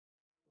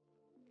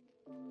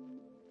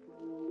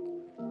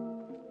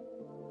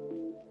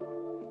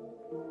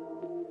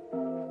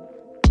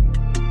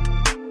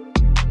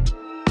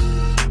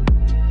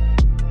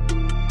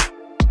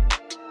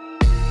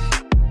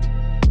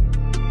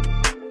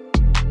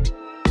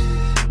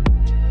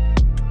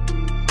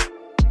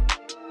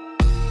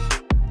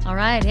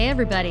right. Hey,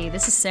 everybody.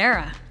 This is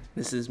Sarah.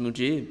 This is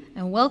Mujib.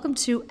 And welcome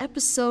to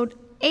episode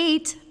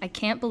 8. I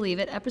can't believe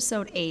it.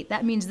 Episode 8.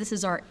 That means this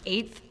is our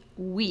 8th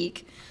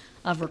week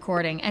of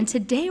recording. And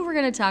today we're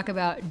going to talk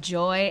about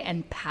joy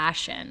and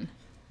passion.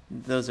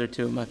 Those are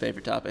two of my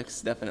favorite topics,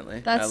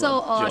 definitely. That's so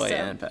awesome. Joy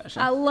and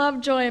passion. I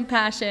love joy and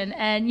passion.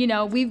 And,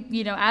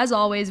 as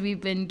always, we've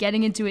been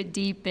getting into it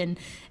deep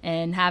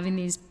and having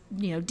these,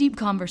 deep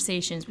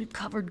conversations. We've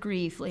covered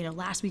grief.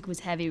 Last week was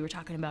heavy. We were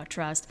talking about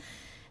trust.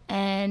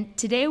 And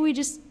today we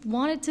just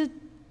wanted to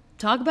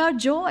talk about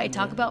joy,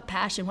 talk about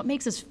passion, what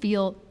makes us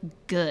feel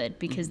good,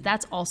 because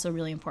that's also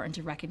really important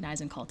to recognize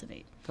and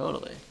cultivate.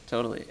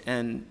 Totally.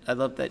 And I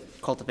love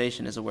that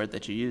cultivation is a word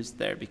that you used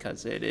there,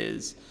 because it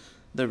is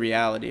the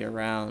reality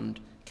around,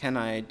 can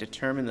I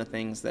determine the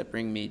things that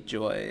bring me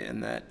joy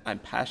and that I'm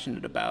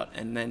passionate about,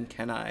 and then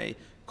can I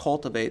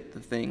cultivate the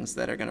things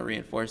that are going to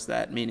reinforce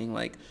that, meaning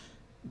like,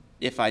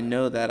 if I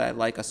know that I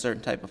like a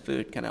certain type of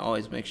food, can I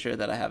always make sure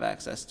that I have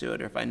access to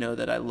it? Or if I know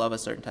that I love a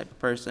certain type of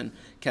person,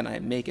 can I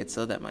make it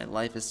so that my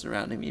life is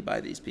surrounding me by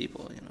these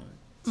people?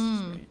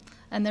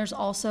 And there's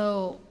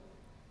also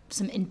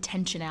some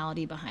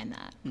intentionality behind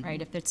that,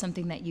 right? If it's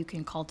something that you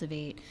can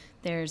cultivate,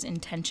 there's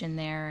intention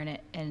there,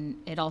 and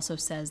it also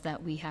says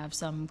that we have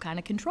some kind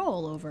of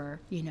control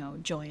over,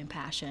 joy and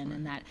passion,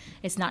 and that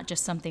it's not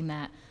just something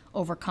that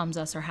overcomes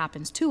us or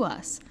happens to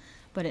us,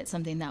 but it's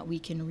something that we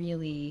can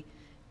really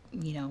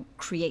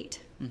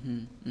create,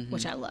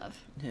 which I love.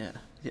 Yeah.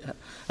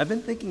 I've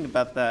been thinking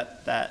about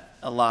that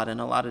a lot in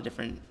a lot of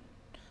different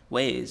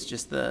ways.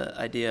 Just the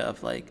idea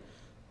of like,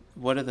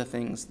 what are the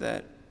things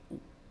that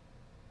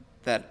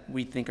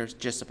we think are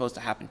just supposed to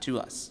happen to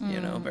us,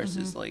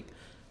 versus like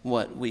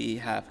what we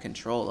have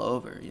control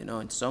over,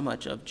 and so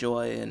much of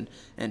joy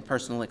and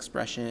personal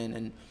expression.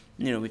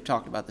 And, we've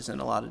talked about this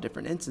in a lot of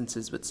different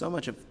instances, but so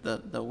much of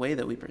the way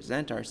that we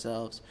present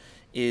ourselves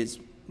is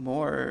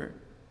more.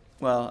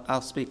 Well,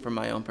 I'll speak from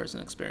my own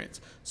personal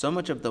experience. So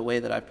much of the way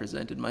that I've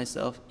presented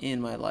myself in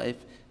my life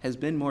has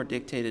been more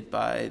dictated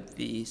by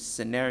the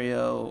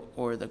scenario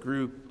or the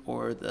group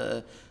or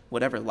the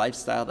whatever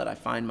lifestyle that I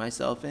find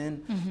myself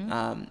in,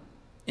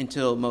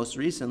 until most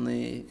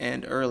recently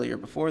and earlier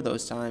before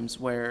those times,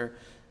 where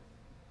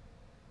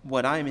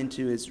what I'm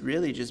into is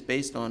really just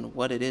based on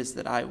what it is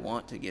that I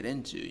want to get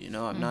into.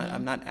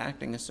 I'm not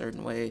acting a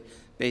certain way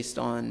based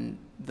on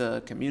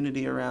the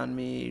community around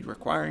me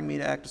requiring me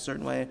to act a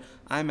certain way.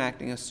 I'm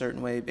acting a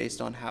certain way based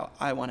on how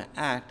I want to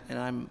act,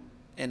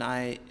 and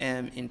I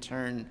am in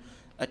turn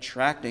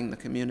attracting the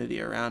community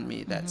around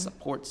me that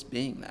supports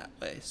being that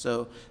way.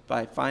 So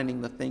by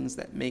finding the things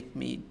that make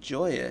me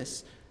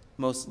joyous,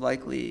 most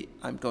likely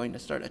I'm going to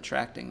start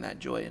attracting that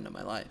joy into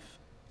my life.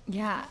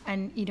 Yeah,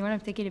 and what I'm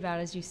thinking about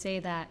as you say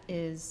that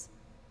is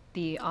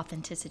the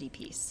authenticity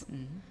piece.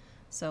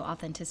 So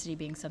authenticity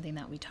being something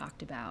that we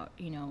talked about.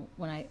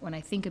 When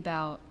I think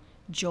about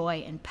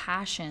joy and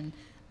passion,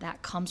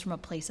 that comes from a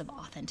place of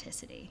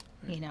authenticity.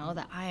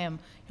 That I am,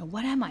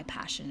 what am I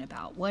passionate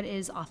about? What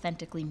is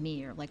authentically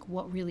me, or like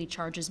what really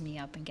charges me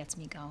up and gets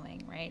me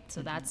going, right?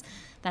 So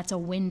that's a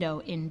window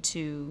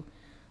into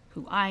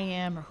who I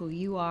am or who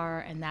you are,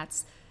 and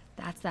that's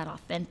that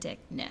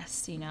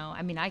authenticness.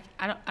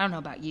 I don't know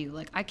about you.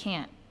 Like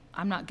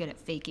I'm not good at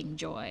faking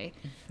joy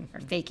or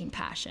faking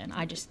passion.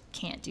 I just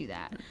can't do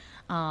that.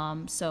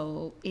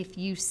 So if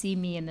you see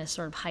me in this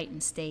sort of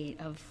heightened state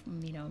of,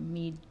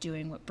 me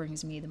doing what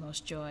brings me the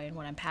most joy and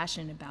what I'm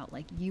passionate about,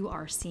 like you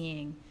are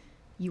seeing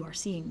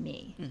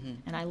me.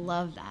 And I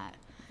love that.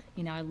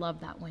 I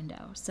love that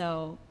window.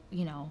 So,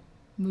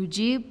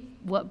 Mujib,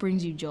 what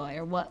brings you joy,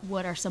 or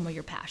what are some of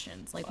your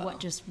passions? Like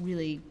what just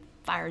really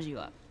fires you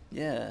up?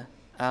 Yeah.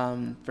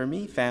 For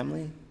me,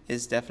 family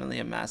is definitely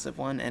a massive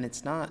one, and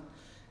it's not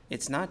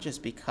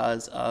just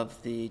because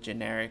of the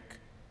generic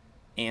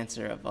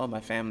answer of, oh, my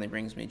family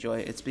brings me joy.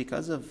 It's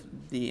because of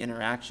the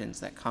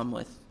interactions that come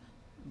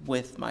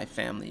with my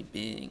family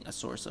being a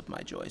source of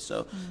my joy.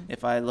 So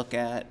if I look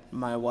at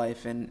my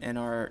wife and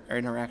our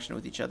interaction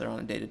with each other on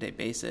a day-to-day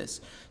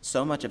basis,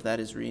 so much of that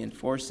is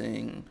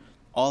reinforcing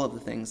all of the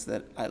things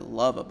that I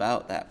love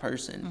about that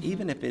person,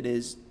 even if it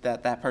is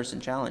that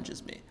person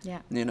challenges me. Yeah.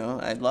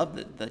 I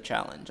love the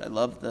challenge. I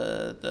love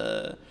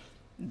the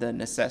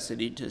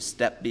necessity to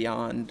step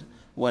beyond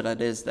what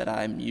it is that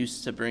I'm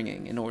used to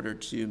bringing in order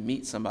to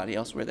meet somebody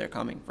else where they're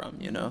coming from,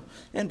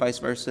 and vice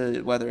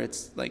versa, whether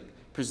it's like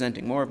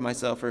presenting more of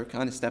myself or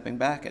kind of stepping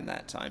back in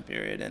that time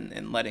period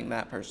and letting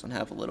that person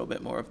have a little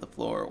bit more of the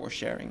floor, or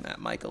sharing that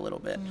mic a little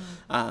bit.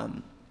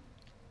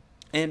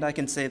 And I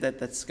can say that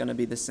that's going to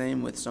be the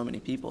same with so many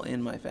people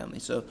in my family.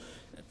 So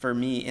for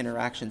me,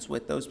 interactions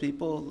with those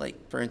people,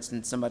 like for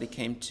instance, somebody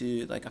came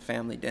to like a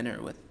family dinner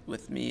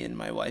with me and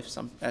my wife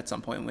at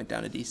some point, went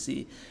down to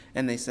DC,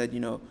 and they said,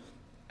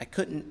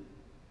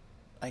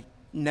 I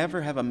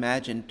never have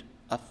imagined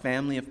a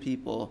family of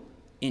people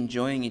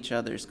enjoying each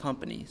other's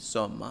company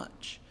so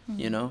much,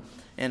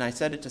 And I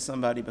said it to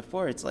somebody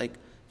before, it's like,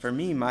 for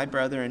me, my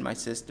brother and my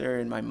sister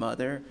and my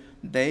mother,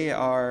 they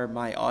are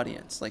my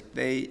audience. Like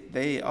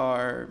they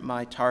are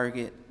my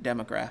target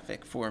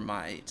demographic for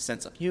my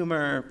sense of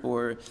humor,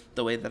 for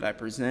the way that I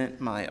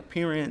present my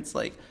appearance.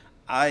 Like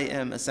I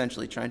am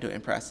essentially trying to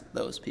impress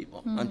those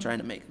people. I'm trying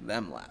to make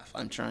them laugh.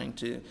 I'm trying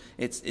to,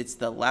 it's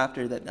the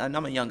laughter that, and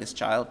I'm a youngest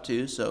child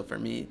too, so for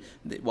me,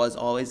 it was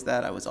always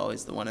that. I was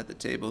always the one at the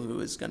table who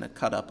was going to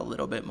cut up a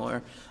little bit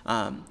more.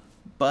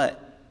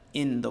 But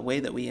in the way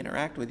that we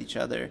interact with each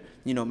other,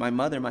 you know, my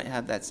mother might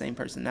have that same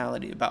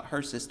personality about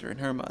her sister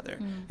and her mother.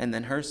 And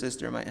then her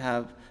sister might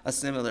have a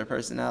similar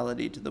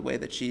personality to the way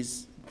that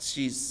she's,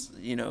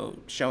 you know,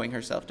 showing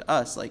herself to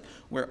us. Like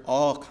we're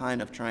all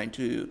kind of trying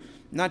to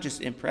not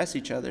just impress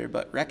each other,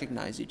 but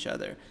recognize each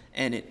other.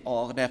 And it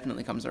all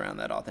definitely comes around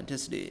that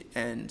authenticity.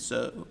 And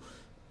so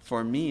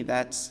for me,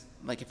 that's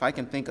like, if I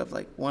can think of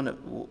like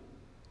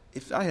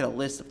if I had a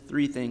list of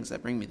 3 things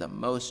that bring me the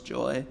most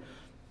joy,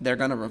 they're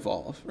going to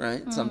revolve,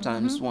 right?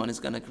 Sometimes one is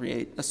going to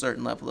create a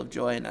certain level of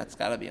joy, and that's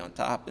got to be on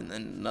top, and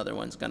then another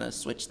one's going to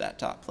switch that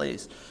top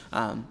place.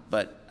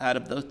 But out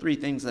of those 3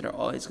 things that are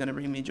always going to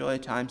bring me joy,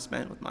 time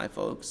spent with my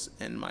folks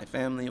and my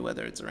family,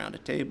 whether it's around a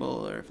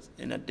table or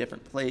in a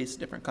different place,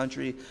 different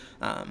country,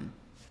 I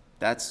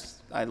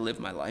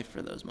live my life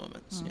for those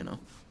moments, you know?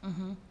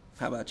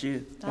 How about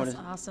you? That's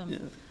awesome. Yeah.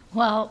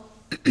 Well,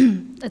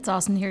 it's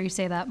awesome to hear you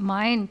say that.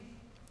 Mine,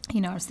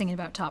 you know, I was thinking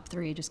about top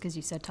 3 just because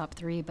you said top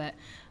 3, but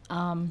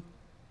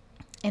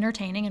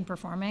entertaining and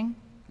performing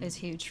is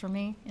huge for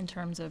me in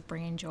terms of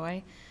bringing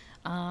joy.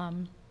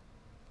 And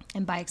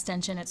by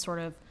extension, it's sort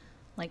of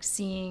like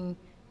seeing,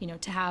 you know,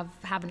 to have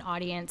an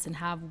audience and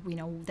have, you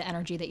know, the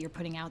energy that you're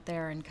putting out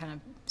there and kind of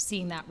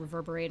seeing that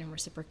reverberate and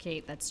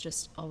reciprocate. That's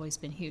just always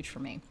been huge for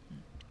me.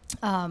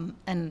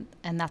 And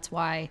that's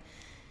why,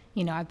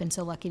 you know, I've been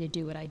so lucky to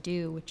do what I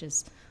do, which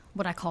is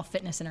what I call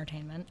fitness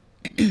entertainment.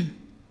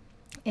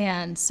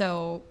 And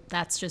so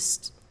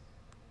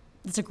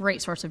it's a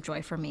great source of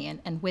joy for me.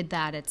 And with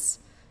that, it's,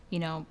 you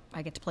know,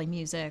 I get to play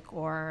music,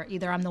 or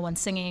either I'm the one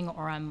singing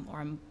or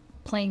I'm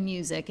playing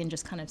music, and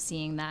just kind of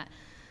seeing that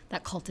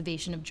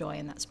cultivation of joy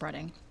and that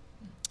spreading.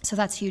 So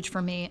that's huge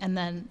for me. And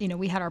then, you know,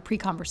 we had our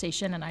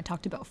pre-conversation and I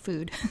talked about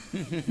food.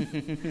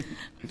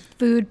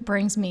 Food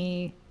brings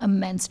me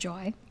immense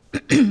joy.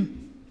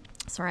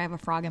 Sorry, I have a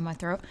frog in my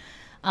throat.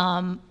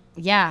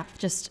 Yeah,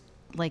 just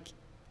like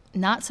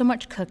not so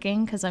much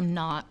cooking, because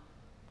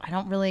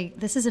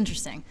this is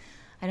interesting.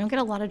 I don't get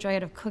a lot of joy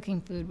out of cooking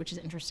food, which is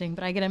interesting,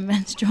 but I get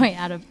immense joy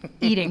out of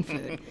eating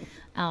food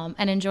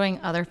and enjoying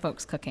other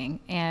folks' cooking.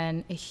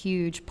 And a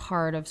huge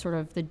part of sort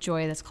of the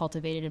joy that's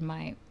cultivated in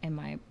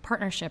my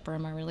partnership or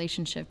in my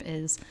relationship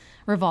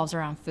revolves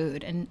around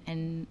food.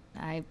 And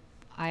I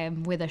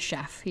am with a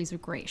chef. He's a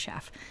great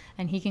chef,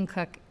 and he can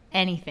cook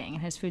anything,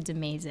 and his food's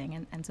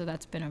amazing. And so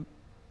that's been a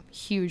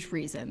huge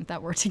reason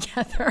that we're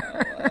together.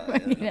 Oh, wow,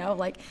 yeah. You know,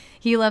 like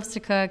he loves to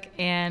cook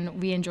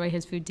and we enjoy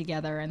his food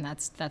together, and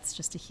that's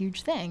just a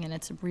huge thing, and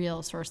it's a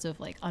real source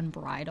of like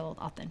unbridled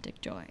authentic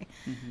joy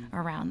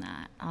around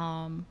that.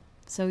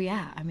 So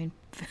yeah, I mean,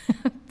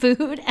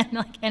 food and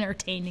like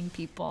entertaining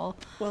people.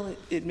 Well,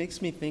 it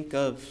makes me think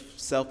of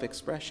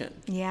self-expression.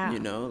 Yeah. You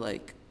know,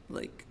 like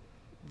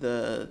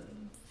the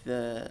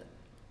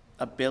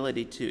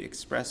ability to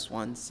express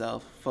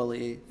oneself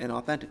fully and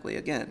authentically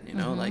again, you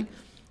know,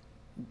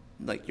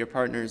 like your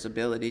partner's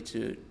ability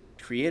to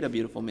create a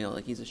beautiful meal.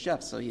 Like he's a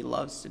chef, so he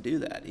loves to do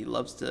that. He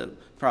loves to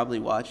probably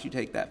watch you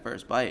take that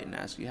first bite and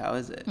ask you, how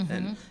is it?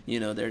 And, you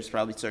know, there's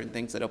probably certain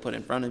things that he'll put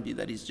in front of you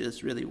that he's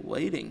just really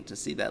waiting to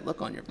see that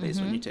look on your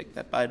face when you take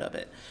that bite of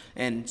it.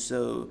 And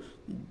so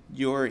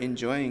you're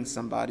enjoying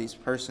somebody's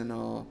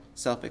personal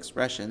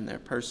self-expression, their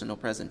personal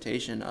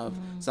presentation of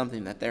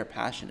something that they're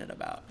passionate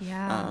about.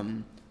 Yeah.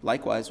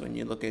 Likewise, when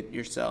you look at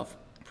yourself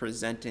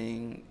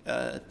presenting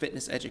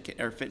fitness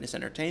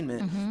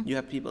entertainment, you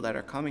have people that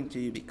are coming to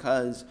you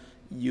because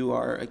you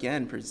are,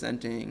 again,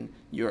 presenting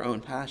your own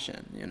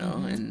passion, you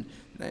know.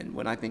 And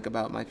when I think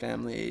about my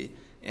family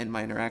and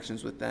my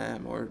interactions with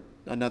them, or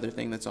another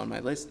thing that's on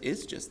my list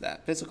is just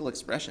that physical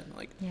expression.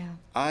 Like,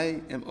 I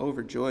am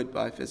overjoyed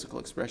by physical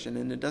expression,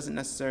 and it doesn't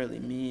necessarily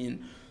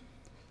mean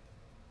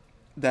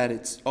that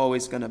it's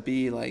always going to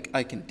be like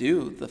I can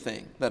do the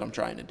thing that I'm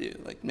trying to do.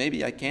 Like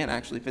maybe I can't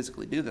actually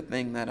physically do the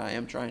thing that I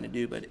am trying to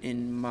do, but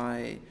in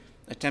my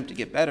attempt to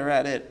get better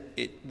at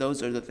it,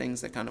 those are the things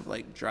that kind of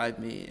like drive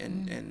me,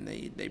 and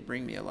they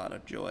bring me a lot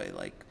of joy.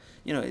 Like,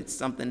 you know, it's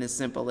something as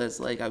simple as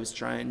like I was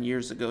trying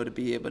years ago to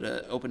be able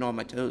to open all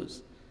my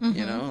toes.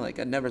 You know, like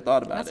I never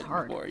thought about it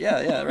before.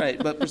 Yeah,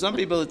 right. But for some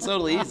people, it's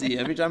totally easy.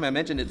 Every time I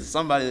mention it to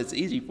somebody that's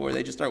easy for,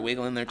 they just start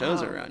wiggling their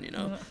toes around, you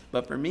know.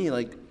 But for me,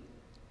 like,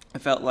 I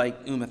felt like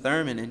Uma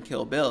Thurman in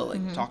Kill Bill,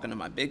 like talking to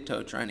my big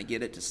toe, trying to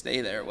get it to stay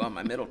there while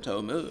my middle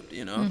toe moved,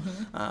 you know.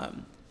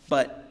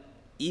 But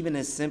even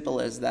as simple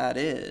as that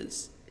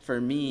is, for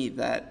me,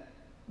 that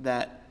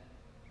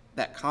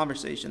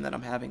conversation that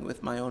I'm having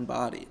with my own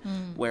body,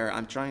 where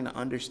I'm trying to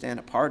understand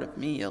a part of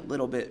me a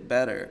little bit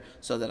better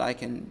so that I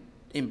can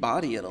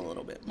embody it a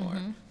little bit more,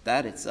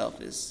 that itself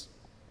is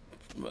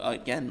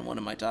again, one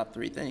of my top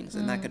 3 things.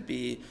 And that could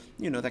be,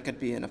 that could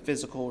be in a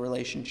physical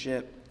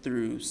relationship,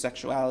 through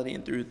sexuality,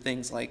 and through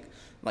things like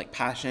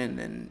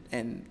passion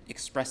and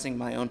expressing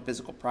my own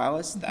physical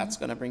prowess. That's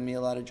going to bring me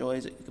a lot of joy.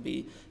 It could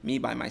be me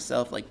by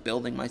myself, like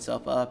building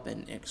myself up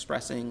and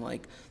expressing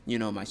like,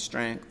 my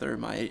strength or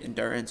my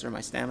endurance or my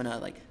stamina.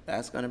 Like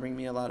that's going to bring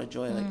me a lot of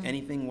joy. Like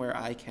anything where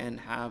I can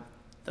have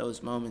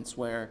those moments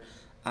where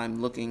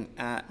I'm looking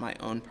at my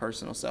own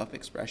personal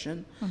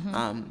self-expression,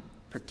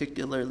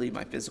 particularly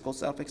my physical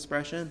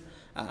self-expression,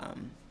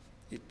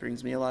 it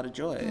brings me a lot of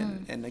joy.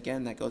 And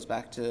again, that goes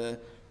back to,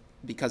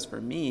 because for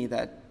me,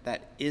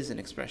 that is an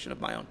expression of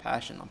my own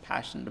passion. I'm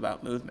passionate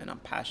about movement. I'm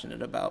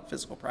passionate about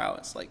physical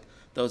prowess. Like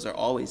those are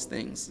always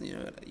things,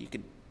 you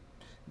could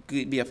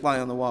be a fly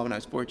on the wall. When I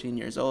was 14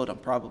 years old, I'm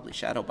probably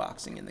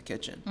shadowboxing in the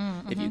kitchen.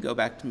 If you go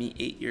back to me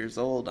 8 years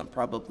old, I'm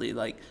probably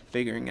like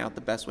figuring out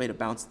the best way to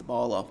bounce the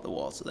ball off the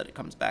wall so that it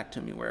comes back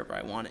to me wherever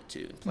I want it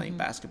to, playing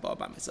basketball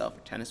by myself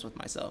or tennis with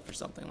myself or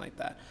something like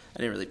that. I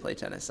didn't really play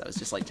tennis. I was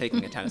just like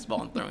taking a tennis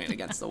ball and throwing it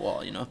against the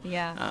wall,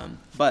 Yeah.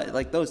 But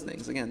like those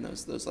things, again,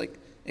 those like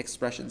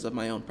expressions of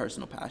my own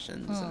personal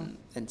passions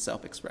and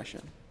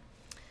self-expression.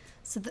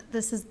 So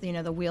this is,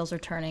 the wheels are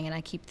turning, and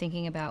I keep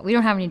thinking about, we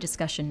don't have any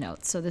discussion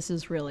notes, so this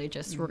is really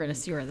just, we're going to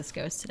see where this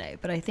goes today.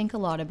 But I think a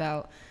lot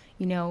about,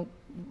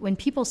 when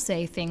people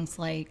say things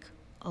like,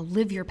 oh,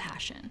 live your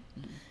passion,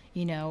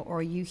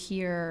 or you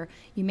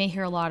may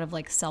hear a lot of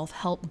like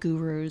self-help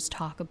gurus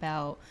talk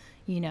about,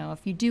 if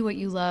you do what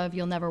you love,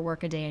 you'll never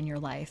work a day in your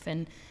life.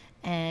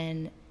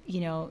 And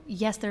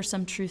yes, there's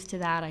some truth to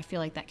that. I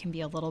feel like that can be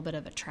a little bit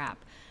of a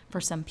trap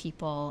for some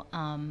people.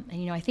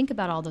 And I think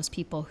about all those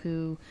people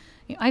who,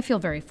 I feel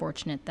very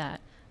fortunate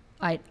that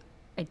I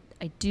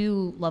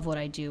do love what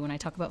I do. When I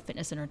talk about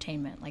fitness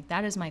entertainment, like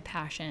that is my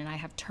passion, and I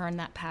have turned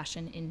that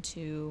passion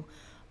into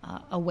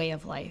a way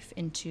of life,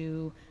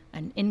 into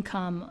an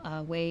income,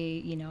 a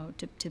way,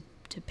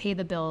 to pay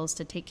the bills,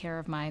 to take care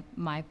of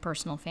my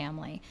personal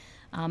family.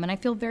 And I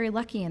feel very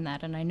lucky in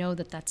that. And I know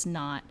that that's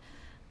not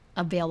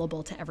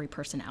available to every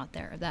person out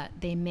there, that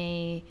they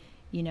may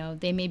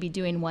be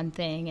doing one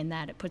thing and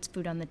that it puts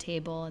food on the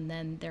table, and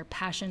then their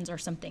passions are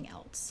something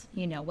else,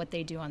 what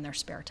they do on their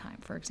spare time,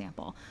 for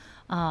example.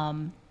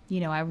 I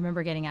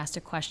remember getting asked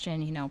a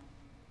question,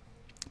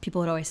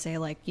 people would always say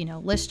like,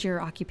 list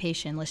your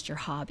occupation, list your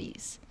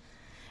hobbies.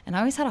 And I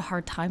always had a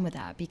hard time with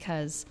that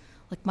because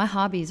like my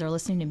hobbies are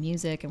listening to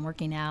music and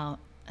working out.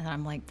 And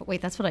I'm like, but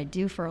wait, that's what I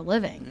do for a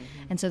living.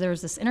 And so there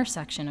was this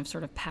intersection of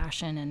sort of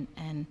passion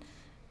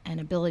and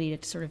ability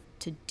to sort of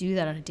to do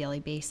that on a daily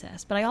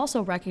basis. But I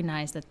also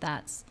recognize that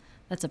that's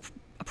a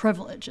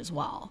privilege as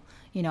well.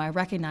 I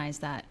recognize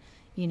that,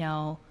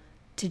 to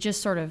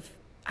just sort of,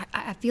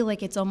 I feel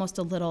like it's almost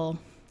a little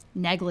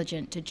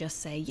negligent to just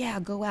say, yeah,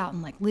 go out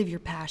and like live your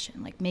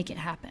passion, like make it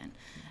happen.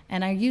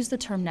 And I use the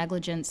term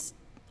negligence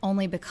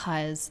only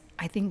because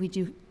I think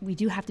we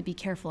do have to be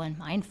careful and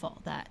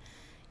mindful that,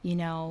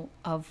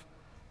 of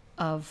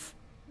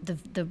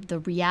the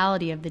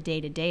reality of the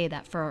day-to-day,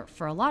 that for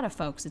a lot of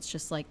folks, it's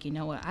just like,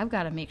 what, I've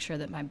got to make sure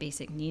that my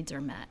basic needs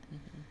are met.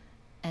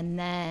 And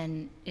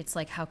then it's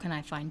like, how can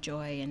I find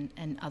joy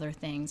and other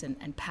things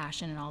and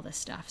passion and all this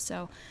stuff?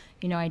 So,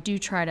 I do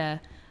try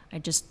to, I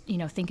just,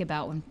 think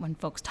about when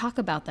folks talk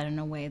about that in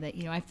a way that,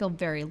 I feel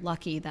very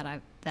lucky that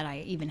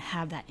I even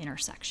have that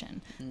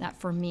intersection, that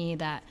for me,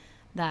 that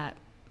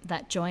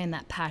joy and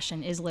that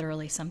passion is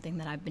literally something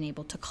that I've been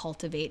able to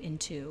cultivate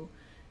into,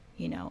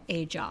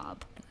 a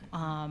job.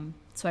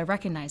 So I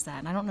recognize that.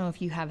 And I don't know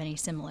if you have any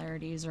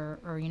similarities or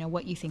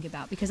what you think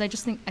about, because I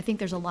think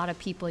there's a lot of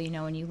people,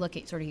 when you look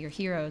at sort of your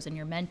heroes and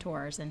your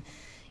mentors, and,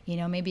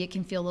 maybe it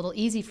can feel a little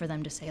easy for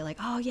them to say like,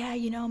 oh yeah,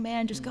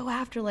 man, just go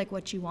after like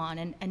what you want,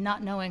 and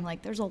not knowing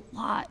like there's a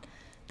lot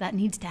that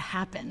needs to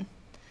happen.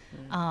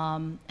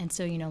 And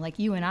so, like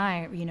you and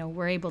I,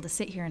 we're able to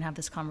sit here and have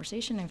this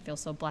conversation and feel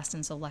so blessed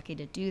and so lucky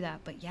to do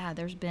that. But yeah,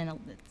 there's been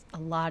a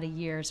lot of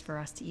years for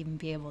us to even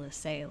be able to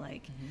say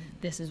like,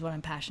 this is what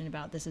I'm passionate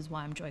about. This is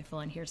why I'm joyful.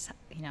 And here's,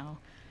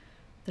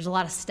 there's a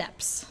lot of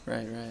steps.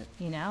 Right.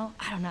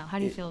 I don't know. How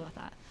do you feel about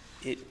that?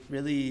 It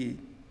really,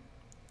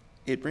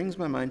 it brings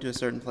my mind to a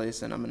certain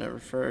place, and I'm going to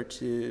refer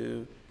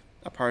to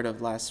a part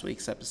of last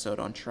week's episode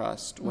on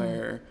trust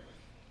where,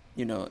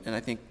 and I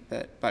think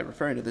that by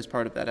referring to this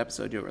part of that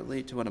episode, you'll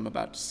relate to what I'm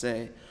about to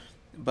say.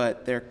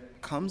 But there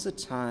comes a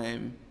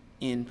time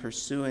in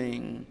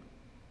pursuing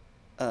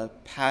a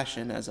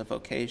passion as a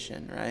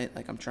vocation, right?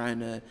 Like I'm trying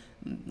to,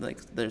 like,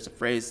 there's a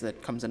phrase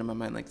that comes into my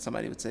mind, like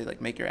somebody would say,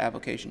 like, make your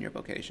avocation your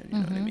vocation. You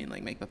know what I mean?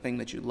 Like, make the thing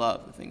that you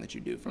love the thing that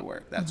you do for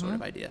work, that sort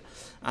of idea.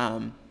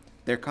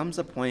 There comes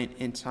a point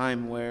in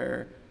time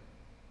where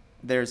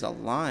there's a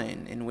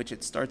line in which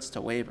it starts to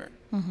waver.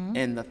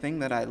 And the thing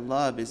that I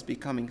love is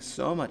becoming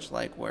so much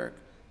like work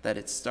that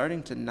it's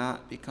starting to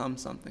not become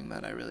something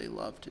that I really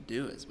love to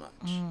do as much.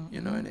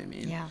 You know what I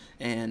mean? Yeah.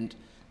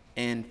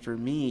 And for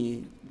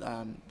me,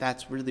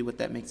 that's really what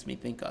that makes me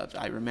think of.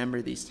 I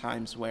remember these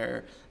times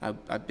where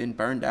I've been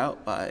burned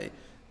out by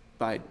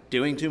by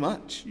doing too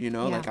much, you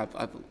know. Yeah.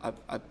 Like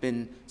I've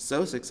been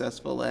so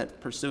successful at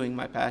pursuing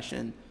my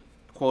passion,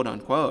 quote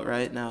unquote,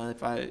 right? Now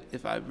if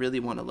I really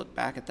want to look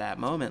back at that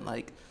moment,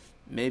 like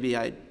maybe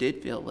I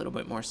did feel a little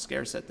bit more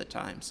scarce at the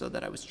time, so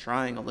that I was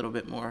trying a little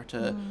bit more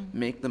to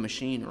make the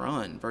machine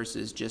run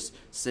versus just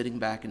sitting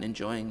back and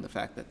enjoying the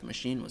fact that the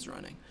machine was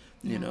running,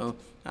 you know.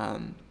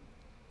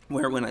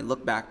 Where when I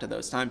look back to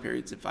those time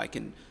periods, if I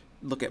can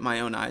look at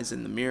my own eyes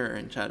in the mirror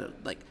and try to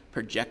like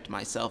project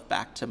myself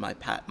back to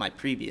my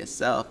previous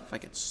self, if I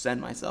could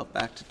send myself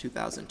back to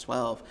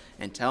 2012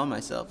 and tell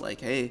myself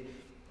like, hey,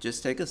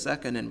 just take a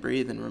second and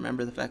breathe and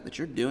remember the fact that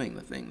you're doing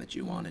the thing that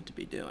you wanted to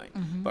be doing.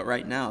 But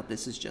right now,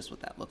 this is just what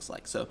that looks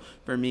like. So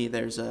for me,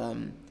 there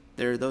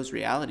are those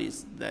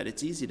realities that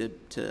it's easy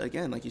to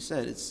again, like you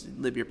said, it's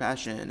live your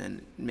passion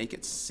and make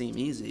it seem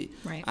easy.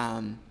 Right.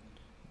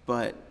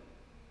 But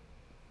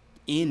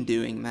in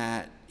doing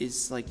that,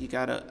 it's like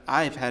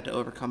I've had to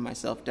overcome my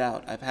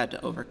self-doubt. I've had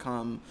to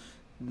overcome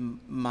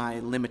my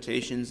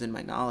limitations and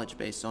my knowledge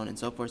base, so on and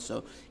so forth.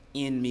 So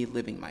in me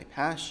living my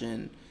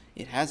passion,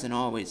 it hasn't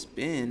always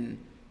been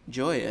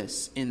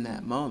joyous in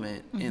that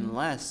moment,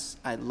 unless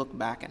I look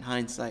back in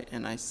hindsight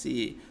and I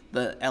see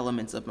the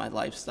elements of my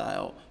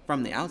lifestyle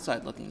from the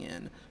outside looking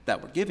in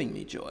that were giving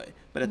me joy.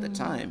 But at the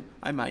time,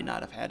 I might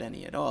not have had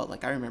any at all.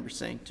 Like I remember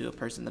saying to a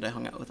person that I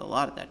hung out with a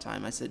lot at that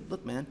time, I said,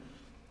 look, man,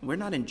 we're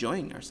not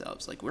enjoying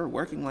ourselves. Like we're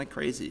working like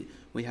crazy.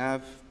 We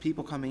have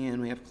people coming in,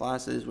 we have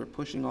classes, we're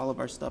pushing all of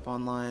our stuff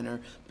online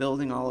or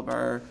building all of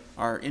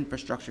our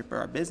infrastructure for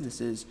our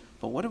businesses.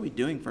 But what are we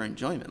doing for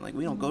enjoyment? Like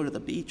we don't go to the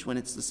beach when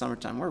it's the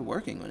summertime. We're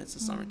working when it's the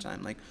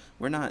summertime. Like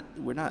we're not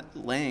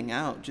laying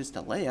out just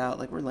to lay out.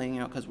 Like we're laying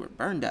out because we're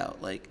burned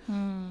out. Like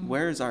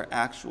where's our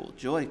actual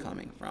joy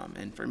coming from?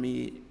 And for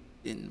me,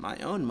 in my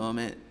own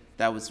moment,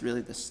 that was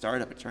really the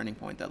start of a turning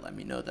point that let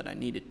me know that I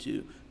needed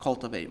to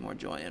cultivate more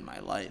joy in my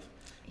life.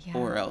 Yeah.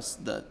 Or else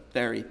the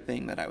very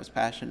thing that I was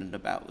passionate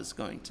about was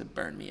going to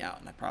burn me out,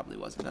 and I probably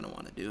wasn't going to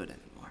want to do it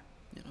anymore,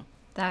 you know?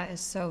 That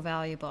is so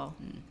valuable.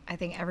 I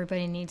think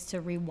everybody needs to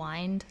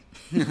rewind,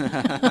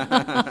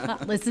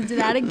 listen to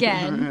that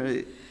again,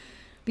 Right.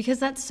 Because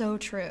that's so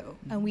true.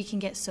 And we can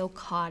get so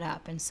caught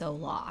up and so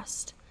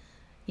lost,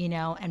 you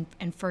know,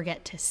 and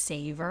forget to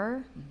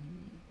savor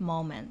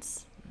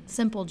moments,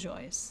 simple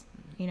joys,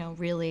 you know,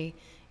 really,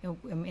 you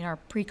know, in our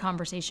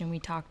pre-conversation, we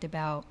talked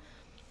about,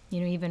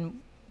 you know, even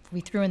we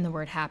threw in the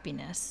word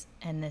happiness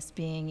and this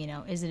being, you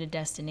know, is it a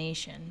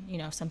destination? You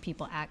know, some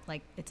people act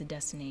like it's a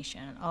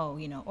destination. Oh,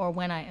 you know, or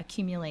when I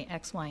accumulate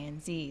X, Y,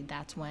 and Z,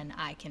 that's when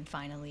I can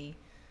finally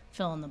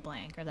fill in the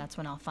blank, or that's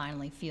when I'll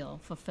finally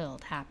feel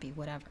fulfilled, happy,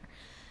 whatever.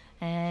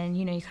 And,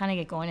 you know, you kind of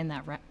get going in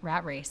that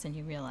rat race and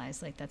you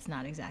realize like that's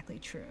not exactly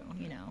true,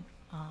 you know,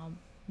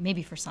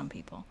 maybe for some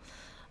people.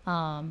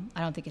 I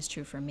don't think it's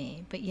true for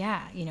me, but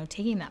yeah, you know,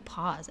 taking that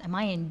pause. Am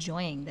I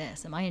enjoying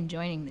this? Am I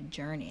enjoying the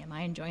journey? Am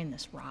I enjoying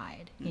this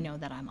ride, you know,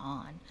 that I'm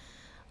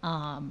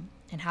on?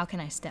 And how can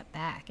I step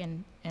back?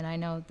 And I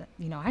know that,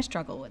 you know, I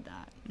struggle with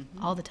that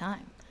all the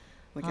time.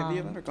 Like, have you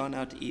ever gone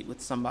out to eat with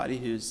somebody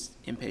who's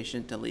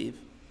impatient to leave?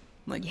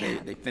 Like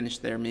they finish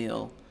their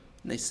meal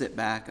and they sit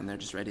back and they're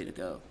just ready to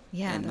go.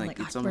 Yeah. And like it's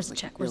where's almost the like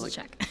check? Where's the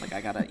check? Like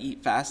I gotta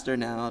eat faster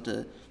now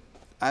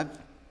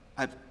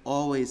I've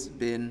always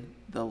been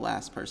the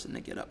last person to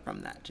get up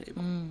from that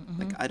table.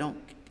 Like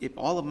if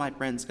all of my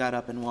friends got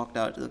up and walked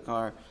out to the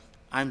car,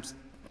 I'm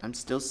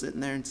still sitting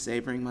there and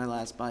savoring my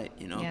last bite,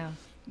 you know? Yeah.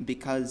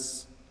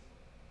 Because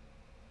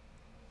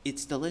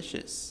it's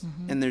delicious.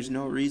 And there's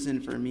no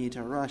reason for me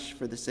to rush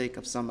for the sake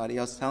of somebody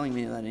else telling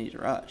me that I need to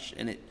rush.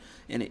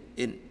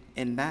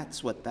 And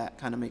that's what that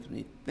kind of makes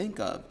me think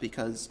of,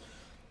 because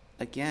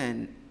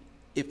again,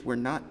 if we're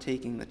not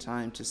taking the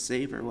time to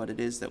savor what it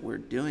is that we're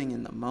doing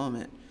in the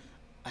moment,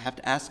 I have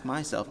to ask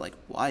myself, like,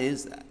 why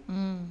is that?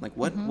 Like,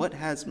 what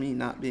has me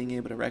not being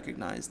able to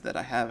recognize that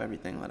I have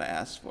everything that I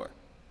asked for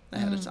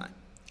ahead of time?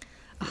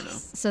 You know?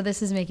 So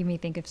this is making me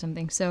think of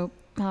something. So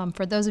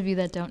for those of you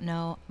that don't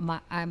know,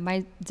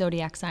 my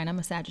zodiac sign, I'm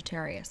a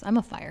Sagittarius. I'm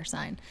a fire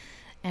sign.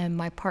 And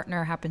my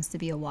partner happens to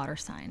be a water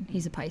sign.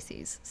 He's a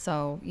Pisces.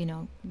 So, you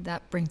know,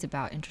 that brings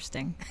about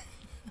interesting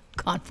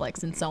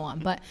conflicts and so on.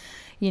 But,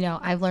 you know,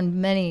 I've learned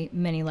many,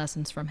 many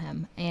lessons from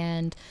him.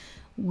 And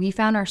we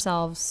found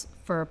ourselves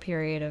for a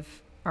period of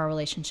our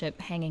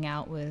relationship hanging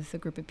out with a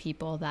group of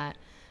people that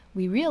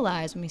we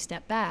realized when we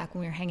stepped back,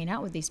 when we were hanging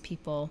out with these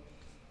people,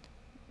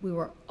 we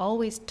were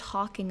always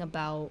talking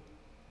about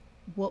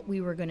what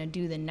we were going to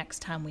do the next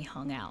time we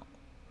hung out.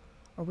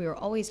 Or we were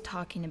always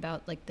talking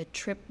about like the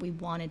trip we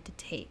wanted to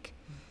take.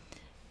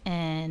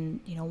 And,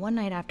 you know, one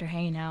night after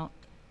hanging out,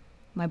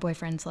 my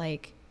boyfriend's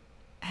like,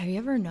 have you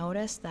ever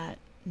noticed that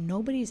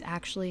nobody's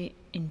actually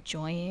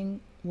enjoying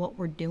what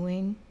we're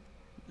doing?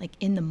 Like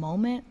in the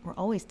moment, we're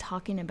always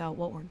talking about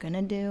what we're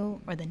gonna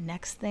do or the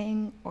next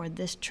thing or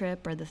this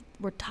trip or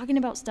we're talking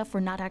about stuff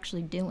we're not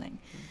actually doing.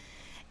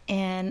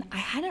 And I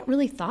hadn't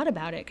really thought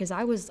about it because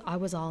I was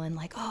all in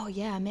like, oh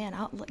yeah, man,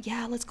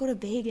 yeah, let's go to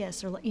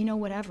Vegas or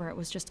whatever. It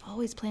was just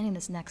always planning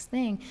this next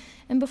thing,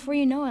 and before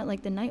you know it,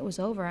 like the night was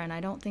over, and I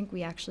don't think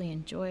we actually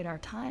enjoyed our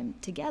time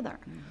together.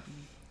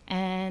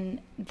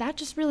 And that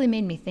just really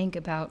made me think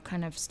about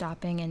kind of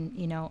stopping and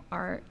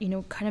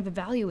kind of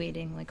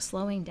evaluating, like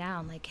slowing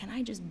down, like can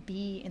I just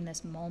be in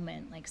this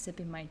moment, like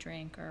sipping my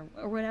drink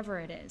or whatever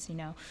it is,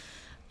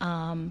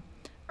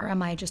 or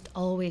am I just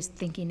always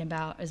thinking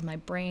about, is my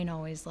brain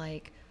always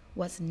like,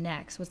 what's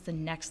next? What's the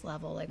next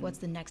level? Like, what's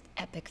the next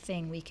epic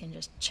thing we can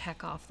just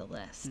check off the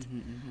list?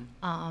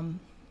 And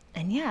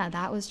yeah,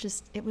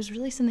 it was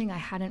really something I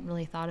hadn't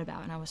really thought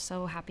about. And I was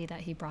so happy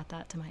that he brought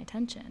that to my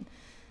attention.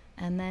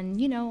 And then,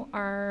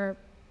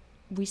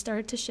 we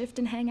started to shift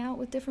and hang out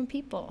with different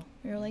people.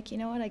 We were like, you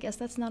know what, I guess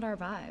that's not our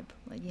vibe.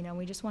 Like,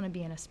 we just want to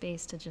be in a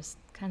space to just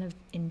kind of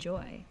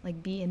enjoy,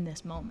 like be in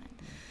this moment.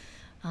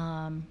 So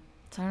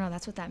I don't know,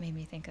 that's what that made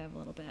me think of a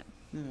little bit,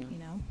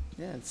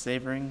 Yeah,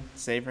 savoring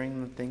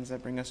the things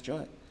that bring us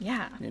joy.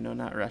 Yeah.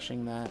 Not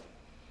rushing that.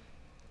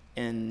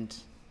 And,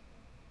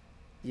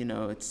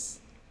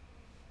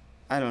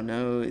 I don't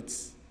know,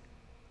 it's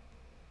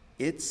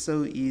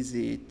so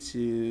easy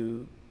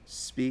to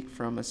speak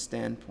from a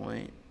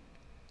standpoint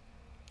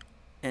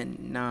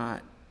and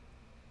not,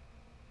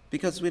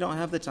 because we don't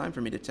have the time for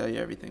me to tell you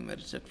everything that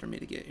it took for me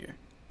to get here.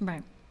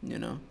 Right.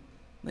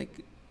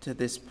 Like to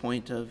this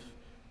point of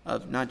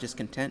not just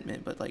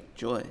contentment, but like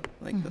joy,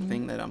 like the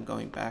thing that I'm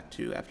going back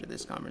to after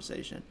this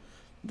conversation,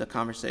 the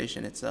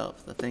conversation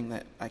itself, the thing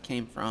that I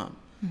came from,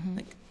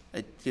 like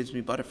it gives me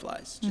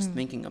butterflies just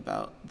thinking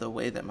about the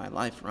way that my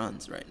life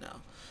runs right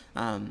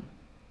now.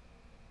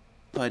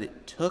 But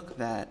it took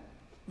that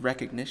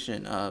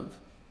recognition of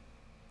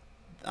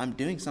I'm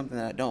doing something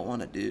that I don't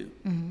want to do,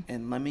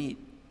 and let me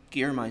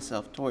gear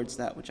myself towards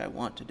that which I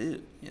want to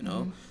do.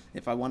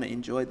 If I want to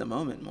enjoy the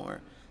moment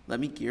more, let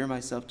me gear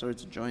myself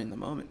towards enjoying the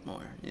moment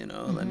more,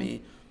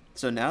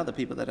 so now the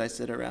people that I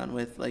sit around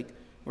with, like,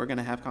 we're going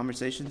to have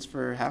conversations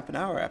for half an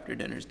hour after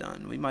dinner's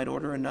done. We might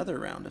order another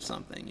round of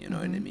something, you know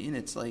what I mean?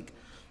 It's like,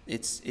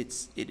 it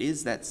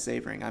is that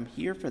savoring. I'm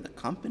here for the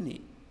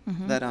company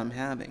that I'm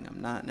having.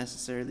 I'm not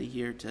necessarily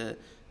here to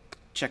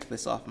check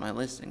this off my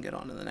list and get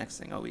on to the next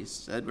thing. Oh, we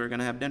said we're going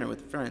to have dinner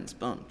with friends.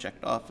 Boom,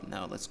 checked off, and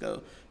now let's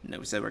go. And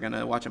then we said we're going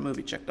to watch a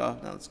movie. Checked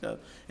off, now let's go.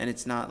 And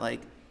it's not like,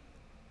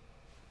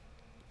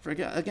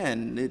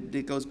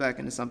 it goes back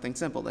into something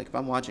simple. Like if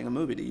I'm watching a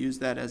movie, to use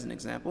that as an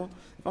example,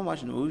 if I'm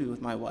watching a movie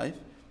with my wife,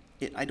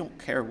 I don't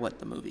care what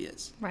the movie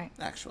is. Right.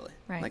 Actually.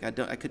 Right. Like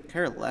I could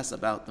care less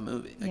about the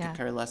movie. I could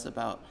care less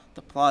about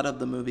the plot of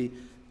the movie.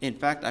 In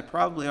fact, I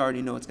probably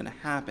already know what's going to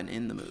happen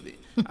in the movie.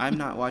 I'm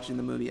not watching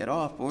the movie at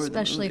all for the movie.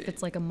 Especially if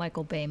it's like a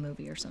Michael Bay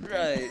movie or something.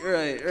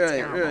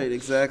 Right,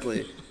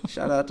 exactly.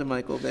 Shout out to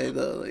Michael Bay,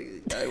 though.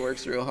 Like, guy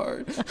works real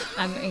hard.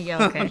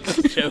 Okay.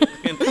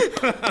 Joking.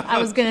 I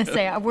was going to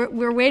say,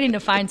 we're waiting to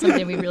find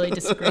something we really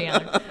disagree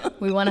on.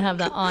 We want to have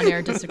that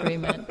on-air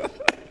disagreement.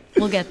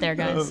 We'll get there,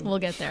 guys. We'll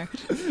get there.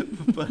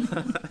 But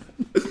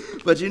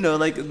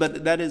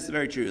that is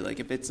very true. Like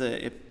if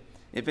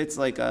it's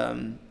like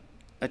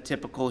a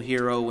typical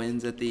hero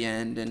wins at the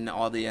end and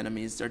all the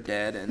enemies are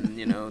dead and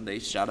they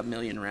shot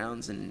 1,000,000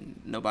 rounds and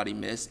nobody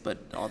missed but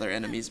all their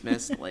enemies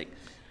missed, like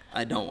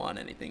I don't want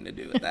anything to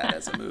do with that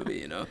as a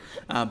movie,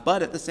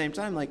 but at the same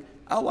time, like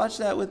I'll watch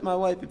that with my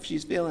wife if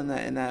she's feeling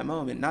that in that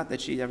moment. Not that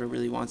she ever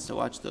really wants to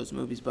watch those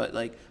movies, but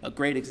like a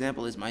great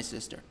example is my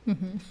sister.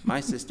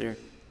 My sister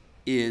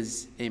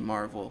is a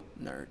Marvel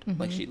nerd.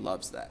 Like she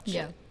loves that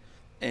shit.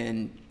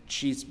 And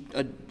she's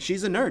a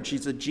nerd.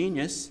 She's a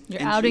genius.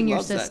 You're outing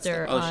your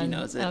sister. She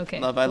knows it. Okay.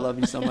 I love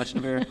you so much,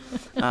 Navira.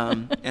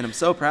 And I'm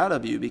so proud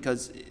of you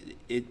because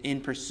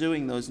in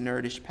pursuing those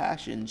nerdish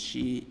passions,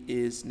 she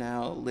is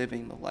now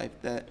living the life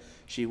that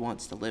she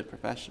wants to live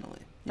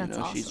professionally. That's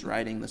awesome. She's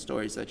writing the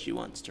stories that she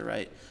wants to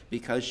write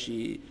because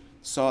she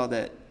saw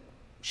that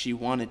she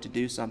wanted to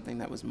do something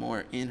that was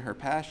more in her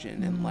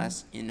passion and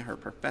less in her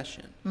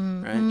profession,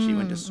 right? She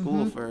went to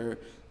school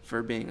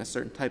for being a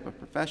certain type of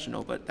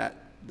professional, but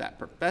that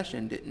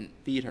profession didn't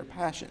feed her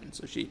passion,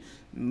 so she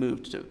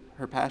moved to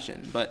her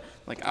passion. But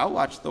like I'll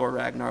watch Thor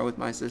Ragnar with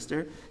my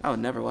sister. I would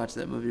never watch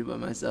that movie by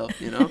myself,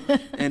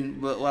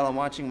 And while I'm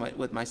watching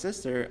with my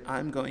sister,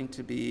 I'm going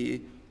to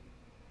be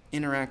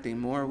interacting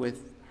more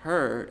with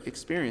her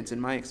experience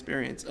and my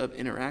experience of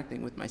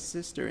interacting with my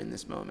sister in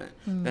this moment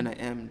than I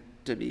am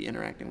to be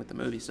interacting with the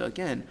movie. So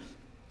again,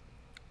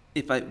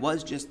 if it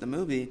was just the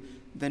movie,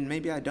 then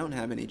maybe I don't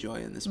have any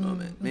joy in this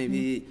moment.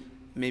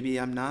 Maybe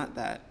I'm not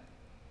that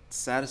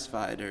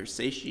satisfied or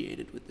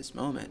satiated with this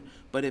moment.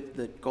 But if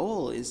the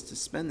goal is to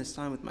spend this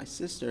time with my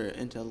sister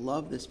and to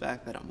love this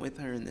fact that I'm with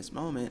her in this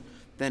moment,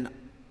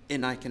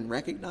 and I can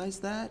recognize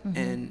that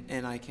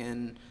and I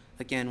can,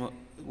 again,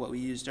 what we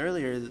used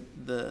earlier,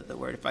 the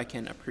word, if I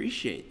can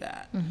appreciate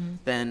that,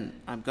 then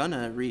I'm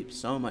gonna reap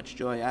so much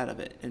joy out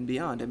of it and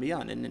beyond.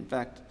 And in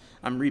fact,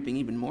 I'm reaping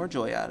even more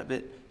joy out of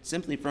it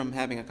simply from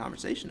having a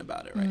conversation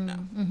about it right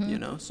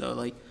now. So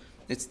like,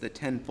 it's the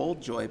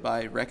tenfold joy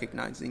by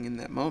recognizing in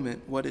that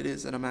moment what it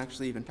is that I'm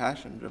actually even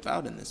passionate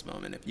about in this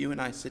moment. If you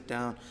and I sit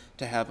down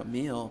to have a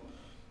meal,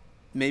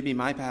 maybe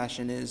my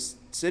passion is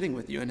sitting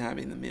with you and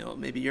having the meal.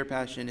 Maybe your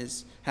passion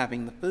is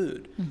having the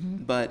food.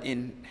 But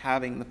in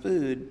having the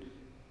food,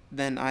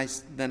 then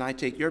I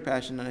take your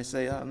passion and I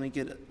say, oh, let me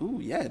get it. Ooh,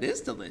 yeah, it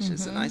is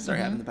delicious. And I start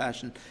having the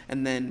passion.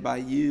 And then by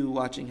you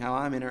watching how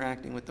I'm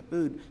interacting with the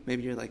food,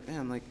 maybe you're like,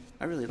 man, like,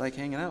 I really like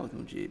hanging out with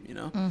Mujib, you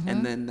know?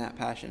 And then that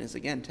passion is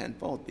again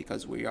tenfold,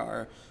 because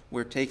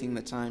we're taking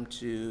the time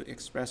to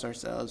express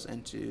ourselves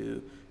and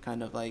to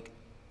kind of like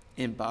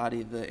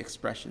embody the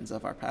expressions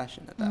of our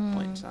passion at that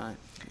point in time.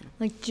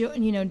 Like,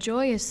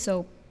 joy is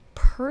so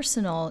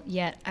personal,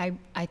 yet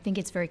I think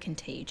it's very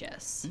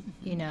contagious,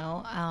 you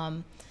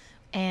know?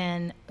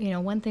 And,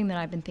 one thing that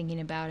I've been thinking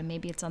about, and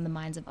maybe it's on the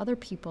minds of other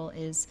people,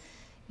 is,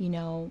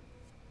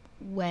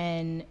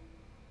 when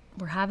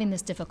we're having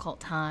this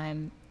difficult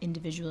time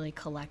individually,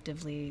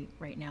 collectively,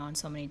 right now on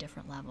so many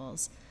different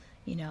levels,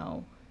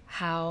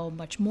 how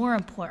much more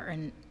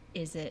important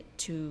is it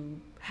to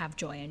have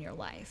joy in your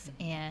life?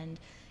 And,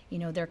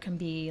 there can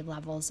be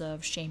levels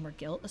of shame or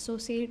guilt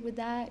associated with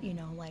that,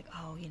 like,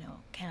 oh,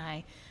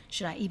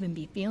 should I even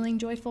be feeling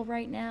joyful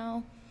right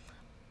now?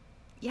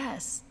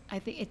 Yes, I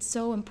think it's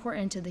so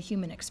important to the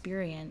human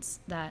experience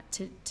that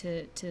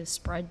to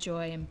spread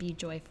joy and be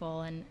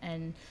joyful,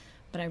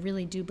 but I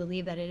really do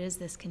believe that it is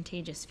this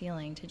contagious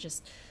feeling to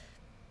just,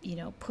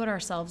 put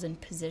ourselves in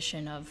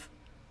position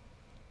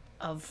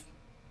of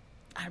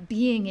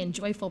being in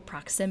joyful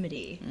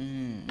proximity,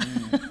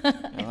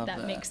 if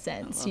that makes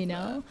sense,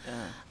 Yeah.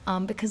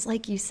 Because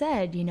like you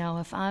said,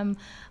 if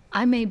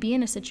I may be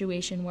in a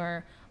situation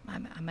where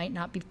I might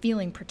not be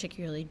feeling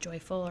particularly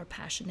joyful or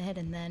passionate,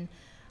 and then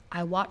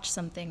I watch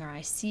something, or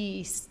I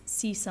see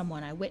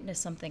someone, I witness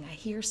something, I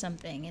hear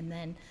something, and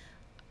then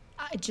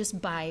I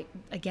just by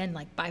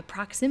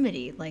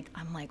proximity, like,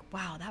 I'm like,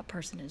 wow, that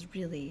person is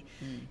really,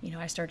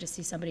 I start to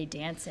see somebody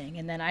dancing,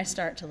 and then I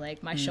start to,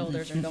 like, my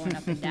shoulders are going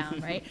up and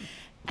down, right?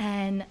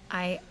 And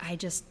I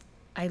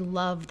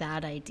love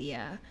that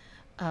idea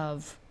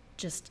of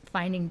just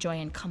finding joy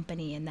in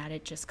company, and that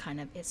it just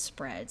kind of, it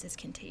spreads, it's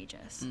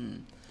contagious.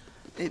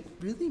 It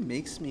really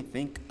makes me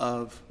think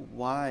of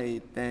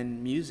why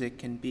then music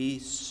can be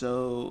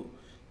so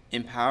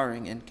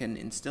empowering and can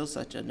instill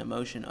such an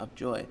emotion of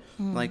joy.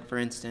 Like, for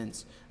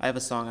instance, I have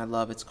a song I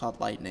love. It's called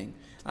Lightning.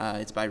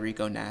 It's by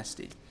Rico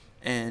Nasty.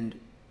 And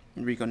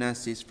Rico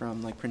Nasty is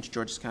from, like, Prince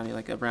George's County,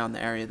 like, around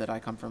the area that I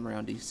come from,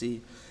 around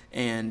D.C.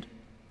 And,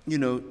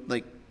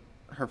 like,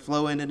 her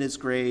flow in it is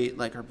great.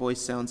 Like, her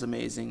voice sounds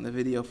amazing. The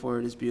video for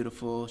it is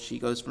beautiful. She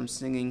goes from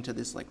singing to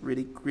this, like,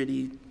 really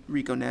gritty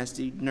Rico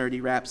Nasty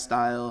nerdy rap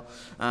style.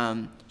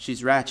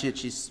 She's ratchet.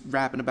 She's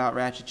rapping about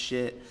ratchet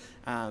shit.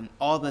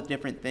 All the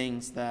different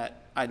things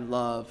that I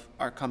love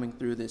are coming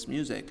through this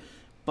music.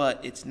 But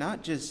it's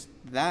not just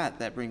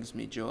that brings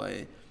me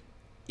joy.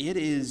 It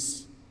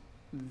is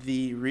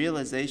the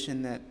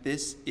realization that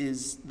this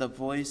is the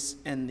voice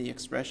and the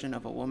expression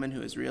of a woman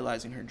who is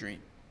realizing her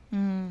dream.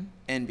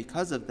 And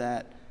because of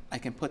that, I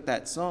can put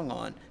that song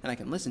on and I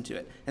can listen to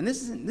it. And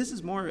this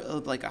is more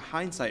of like a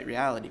hindsight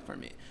reality for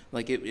me.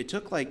 Like, it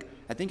took, like,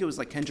 I think it was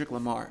like Kendrick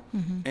Lamar.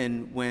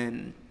 And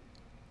when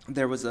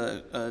there was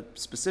a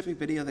specific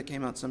video that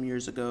came out some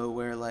years ago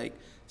where, like,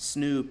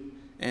 Snoop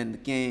and The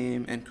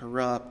Game and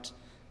Corrupt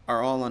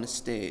are all on a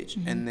stage,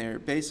 and they're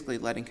basically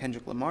letting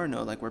Kendrick Lamar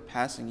know, like, we're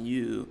passing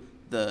you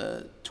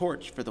the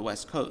torch for the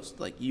West Coast.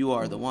 Like, you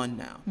are the one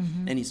now.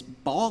 And he's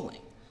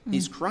bawling.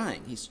 He's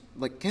crying. He's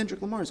like,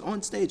 Kendrick Lamar's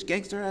on stage,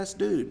 gangster ass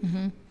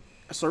dude,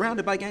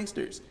 surrounded by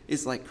gangsters,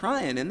 is like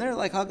crying, and they're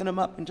like hugging him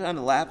up and trying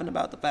to laughing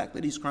about the fact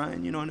that he's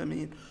crying. You know what I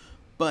mean?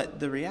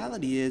 But the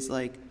reality is,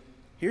 like,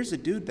 here's a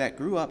dude that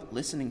grew up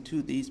listening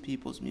to these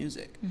people's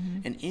music,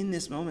 and in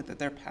this moment that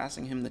they're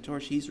passing him the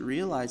torch, he's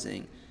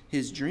realizing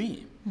his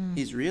dream.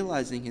 He's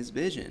realizing his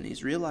vision.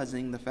 He's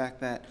realizing the fact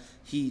that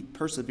he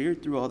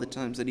persevered through all the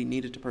times that he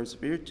needed to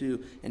persevere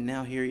to, and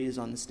now here he is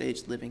on the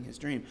stage living his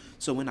dream.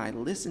 So when I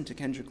listen to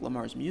Kendrick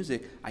Lamar's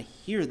music, I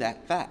hear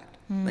that fact.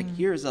 Like,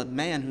 here's a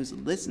man who's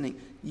listening.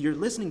 You're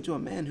listening to a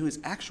man who is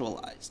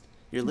actualized.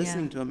 You're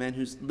listening to a man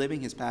who's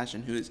living his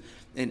passion,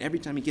 and every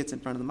time he gets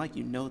in front of the mic,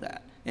 you know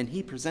that. And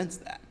he presents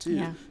that, too.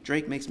 Yeah.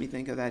 Drake makes me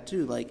think of that,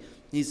 too. Like,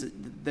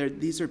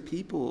 these are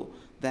people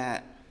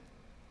that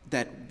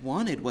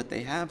wanted what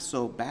they have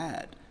so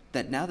bad,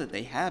 that now that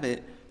they have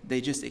it,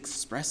 they just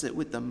express it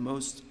with the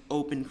most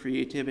open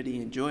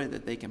creativity and joy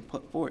that they can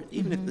put forth.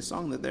 Even if the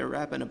song that they're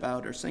rapping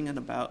about or singing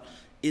about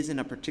isn't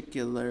a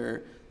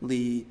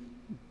particularly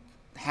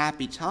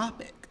happy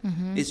topic.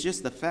 It's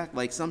just the fact,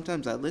 like,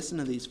 sometimes I listen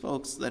to these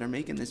folks that are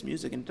making this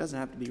music, and it doesn't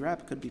have to be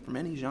rap, it could be from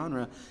any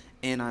genre,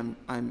 and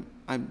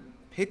I'm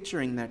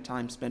picturing their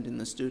time spent in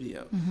the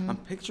studio. I'm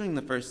picturing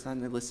the first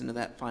time they listen to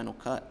that final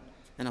cut,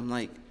 and I'm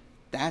like,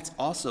 that's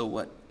also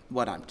what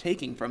I'm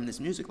taking from this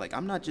music. Like,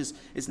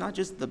 it's not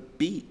just the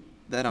beat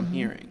that I'm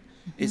hearing.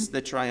 It's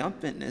the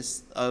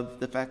triumphantness of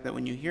the fact that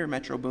when you hear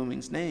Metro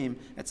Booming's name,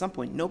 at some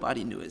point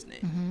nobody knew his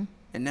name.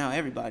 And now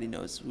everybody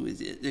knows who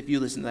is it. If you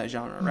listen to that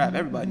genre of rap,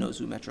 everybody knows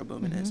who Metro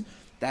Boomin is.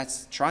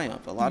 That's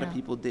triumph. A lot of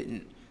people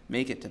didn't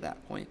make it to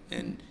that point,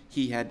 and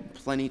he had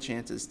plenty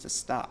chances to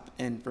stop.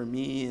 And for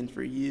me and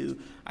for you,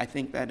 I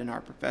think that in our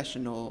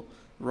professional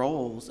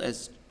roles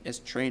as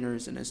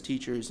trainers and as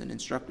teachers and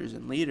instructors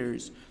and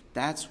leaders,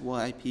 that's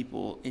why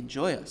people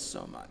enjoy us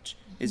so much,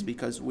 is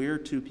because we're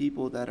two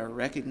people that are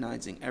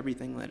recognizing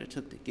everything that it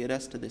took to get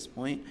us to this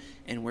point,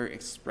 and we're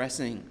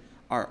expressing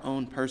our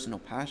own personal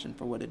passion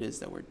for what it is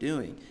that we're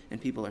doing,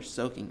 and people are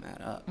soaking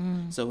that up.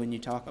 So when you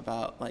talk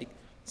about like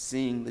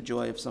seeing the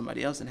joy of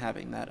somebody else and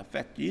having that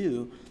affect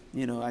you,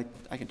 you know,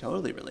 I can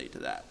totally relate to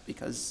that,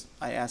 because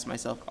I ask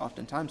myself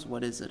oftentimes,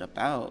 what is it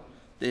about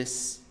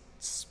this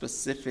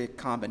specific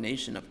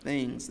combination of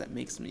things that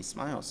makes me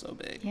smile so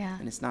big?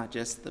 And it's not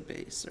just the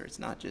bass, or it's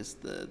not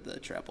just the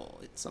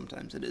treble.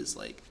 Sometimes it is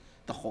like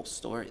the whole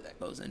story that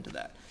goes into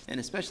that. And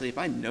especially if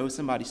I know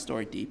somebody's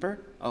story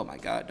deeper, oh my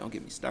God, don't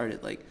get me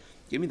started. Like,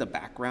 give me the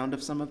background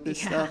of some of this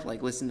stuff.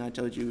 Like, listen, I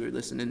told you we were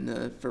listening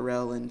to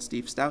Pharrell and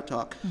Steve Stout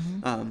talk.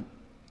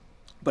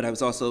 But I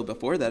was also,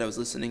 before that, I was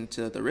listening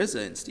to the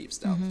RZA and Steve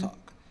Stout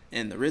talk.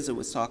 And the RZA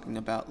was talking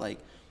about, like,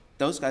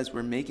 those guys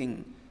were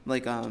making,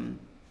 like,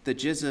 the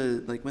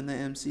GZA, like, when the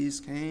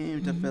MCs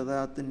came to fill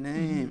out the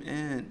name.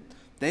 And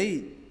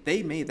they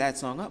made that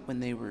song up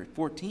when they were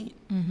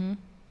 14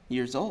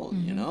 years old,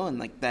 you know? And,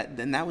 like,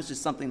 that was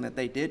just something that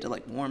they did to,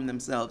 like, warm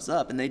themselves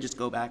up. And they just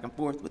go back and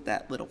forth with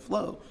that little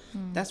flow.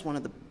 That's one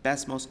of the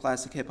best, most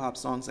classic hip-hop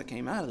songs that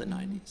came out of the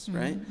 90s,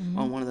 right?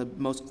 On one of the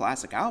most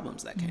classic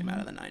albums that came out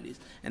of the 90s.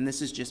 And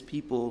this is just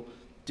people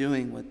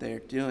doing what they're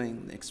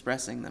doing,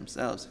 expressing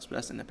themselves,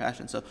 expressing their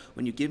passion. So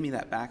when you give me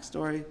that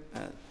backstory,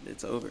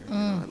 it's over. You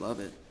know, I love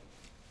it.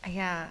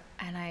 Yeah,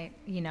 and I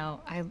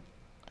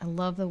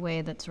love the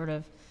way that sort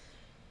of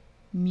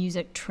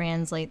music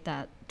translates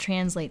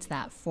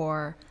that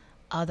for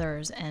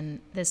others. And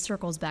this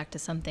circles back to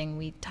something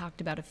we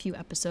talked about a few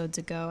episodes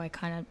ago. I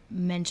kind of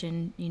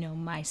mentioned, you know,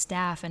 my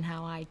staff and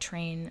how I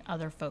train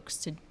other folks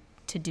to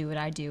do what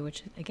I do,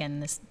 which,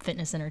 again, this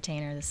fitness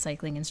entertainer, this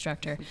cycling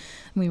instructor,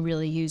 we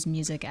really use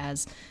music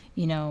as,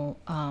 you know,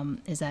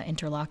 is that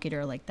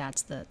interlocutor, like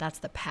that's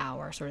the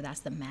power, sort of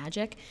that's the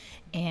magic.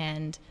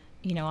 And,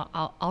 you know,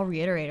 I'll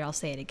reiterate it, I'll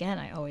say it again.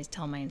 I always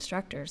tell my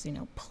instructors, you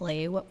know,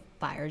 play what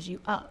fires you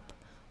up.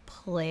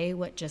 Play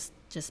what just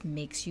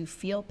makes you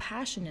feel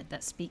passionate,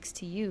 that speaks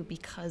to you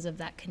because of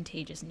that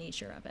contagious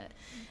nature of it.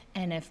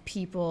 And if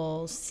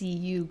people see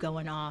you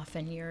going off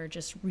and you're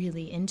just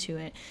really into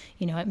it,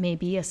 you know, it may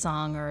be a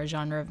song or a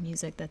genre of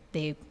music that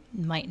they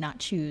might not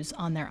choose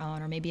on their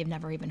own, or maybe have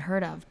never even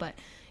heard of, but,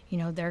 you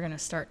know, they're going to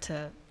start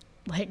to,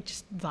 like,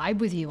 just vibe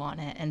with you on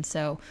it. And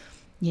so,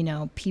 you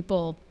know,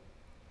 people,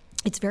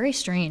 it's very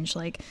strange,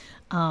 like,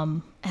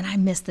 and I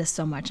miss this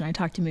so much. And I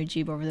talked to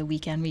Mujib over the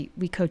weekend.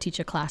 We co-teach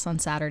a class on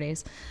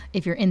Saturdays.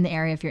 If you're in the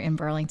area, if you're in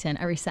Burlington,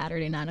 every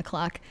Saturday,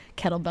 9:00,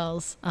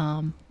 kettlebells.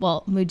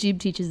 Well, Mujib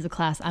teaches the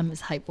class. I'm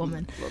his hype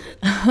woman. Love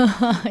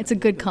it. It's a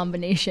good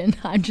combination.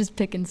 I'm just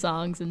picking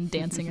songs and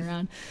dancing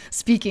around.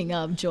 Speaking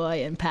of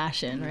joy and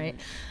passion, right?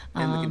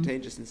 And the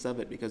contagiousness of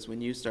it, because when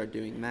you start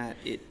doing that,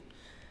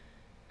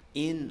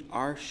 in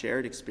our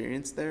shared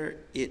experience there,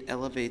 it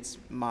elevates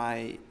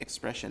my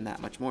expression that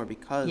much more,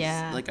 because,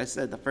 like I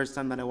said, the first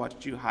time that I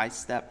watched you high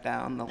step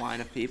down the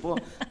line of people,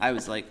 I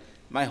was like,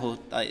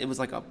 it was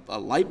like a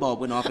light bulb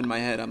went off in my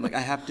head. I'm like,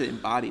 I have to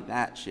embody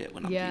that shit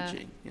when I'm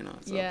teaching, you know?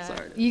 So,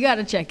 sorry. You got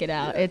to check it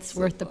out. It's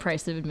worth the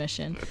price of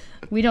admission.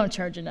 We don't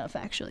charge enough,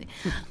 actually.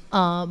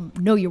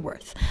 Know your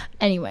worth.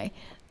 Anyway,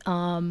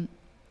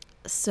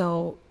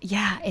 so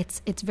yeah,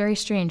 it's very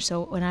strange.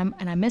 So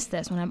I miss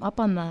this when I'm up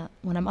on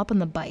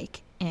the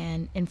bike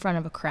and in front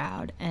of a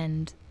crowd,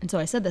 and so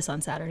I said this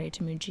on Saturday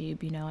to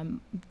Mujib, you know,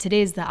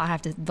 I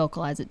have to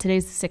vocalize it.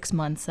 Today's 6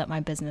 months that my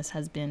business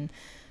has been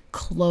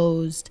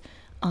closed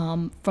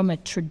from a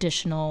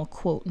traditional,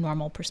 quote,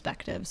 normal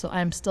perspective. So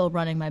I'm still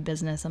running my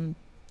business. I'm,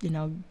 you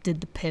know,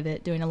 did the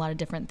pivot, doing a lot of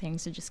different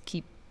things to just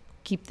keep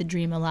the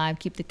dream alive,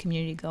 keep the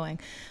community going.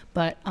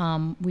 But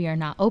we are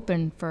not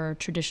open for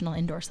traditional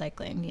indoor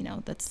cycling. You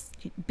know, that's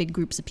big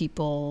groups of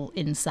people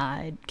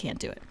inside, can't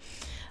do it.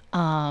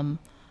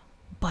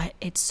 But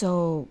it's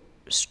so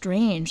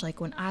strange.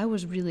 Like, when I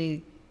was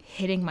really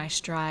hitting my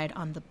stride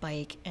on the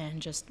bike and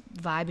just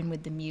vibing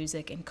with the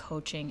music and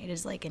coaching, it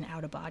is like an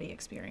out-of-body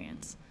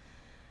experience.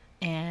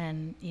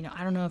 And, you know,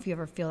 I don't know if you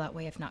ever feel that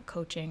way, if not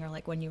coaching, or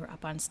like when you were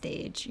up on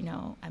stage, you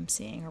know,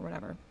 emceeing or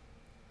whatever.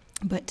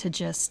 But to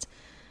just,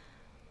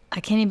 I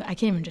can't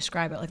even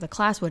describe it. Like, the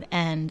class would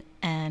end,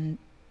 and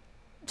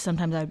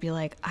sometimes I would be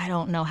like, I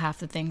don't know half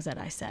the things that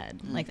I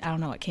said. Like, I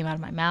don't know what came out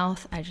of my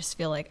mouth. I just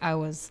feel like I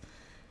was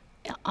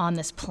on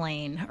this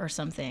plane or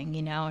something,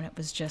 you know. And it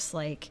was just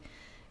like,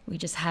 we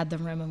just had the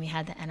room and we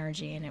had the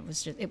energy, and it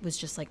was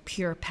just like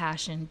pure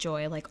passion,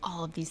 joy, like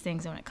all of these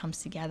things. And when it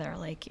comes together,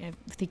 like, I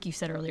think you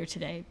said earlier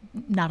today,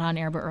 not on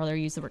air, but earlier,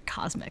 you used the word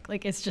cosmic.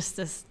 Like, it's just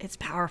this, it's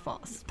powerful.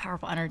 It's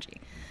powerful energy.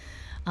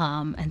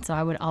 And so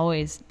I would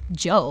always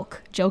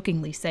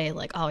jokingly say,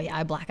 like, oh yeah,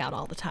 I black out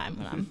all the time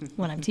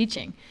when I'm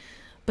teaching.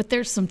 but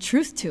there's some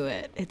truth to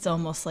it. It's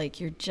almost like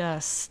you're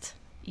just,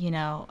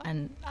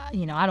 and,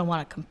 I don't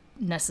want to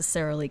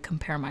necessarily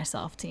compare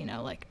myself to,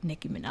 like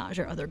Nicki Minaj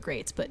or other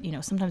greats, but,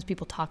 sometimes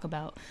people talk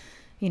about,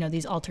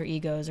 these alter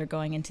egos or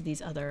going into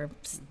these other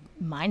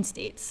mind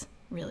states,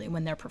 really,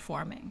 when they're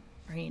performing.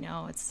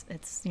 Or, it's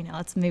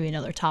that's maybe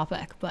another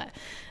topic, but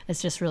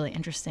it's just really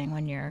interesting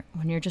when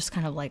you're just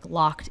kind of like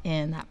locked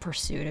in that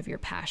pursuit of your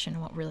passion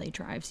and what really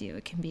drives you.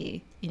 It can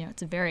be,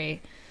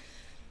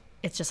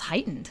 it's just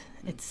heightened.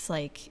 It's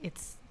like,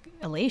 it's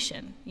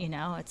elation,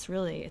 it's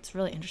really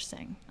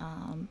interesting.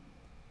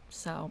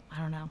 So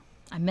I don't know.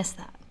 I miss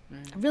that.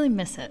 Right. I really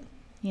miss it,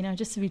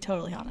 just to be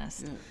totally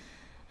honest. Yeah.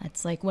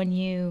 It's like when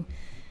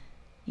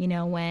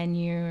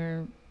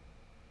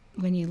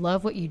when you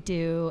love what you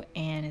do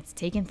and it's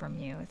taken from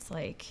you, it's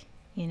like,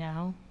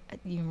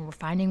 we're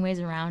finding ways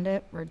around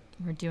it. We're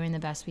doing the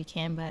best we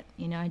can, but,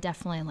 I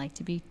definitely like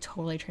to be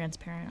totally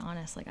transparent and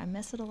honest. Like, I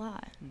miss it a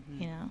lot,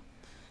 And,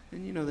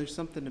 there's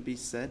something to be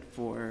said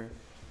for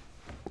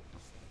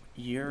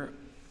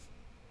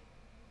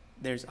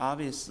there's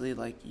obviously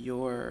like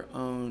your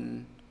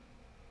own,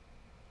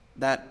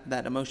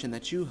 that emotion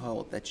that you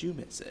hold, that you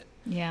miss it.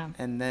 Yeah.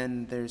 And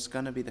then there's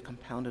going to be the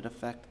compounded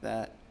effect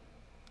that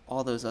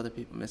all those other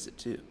people miss it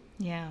too.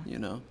 Yeah.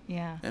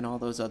 Yeah. And all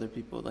those other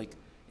people, like,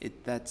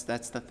 that's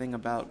the thing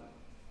about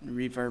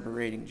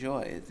reverberating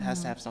joy. It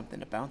has to have something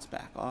to bounce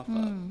back off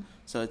of.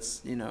 So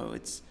it's,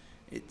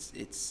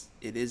 it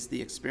is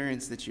the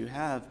experience that you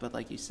have, but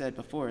like you said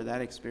before,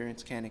 that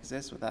experience can't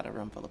exist without a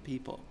room full of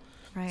people.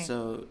 Right.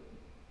 So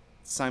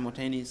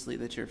simultaneously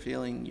that you're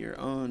feeling your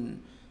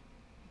own,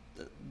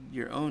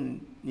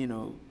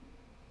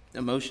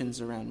 emotions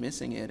around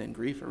missing it and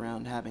grief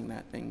around having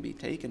that thing be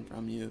taken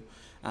from you,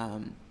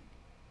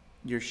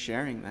 you're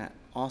sharing that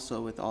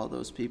also with all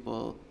those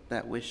people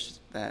that wish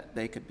that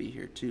they could be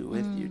here too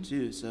with you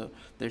too. So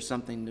there's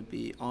something to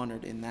be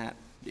honored in that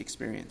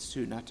experience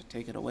too, not to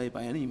take it away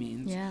by any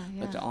means,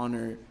 but to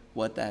honor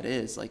what that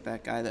is. Like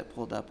that guy that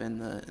pulled up in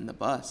the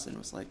bus and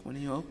was like, "When are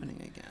you opening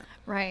again?"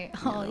 Right.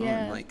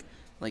 And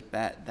like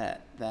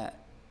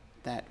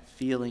that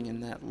feeling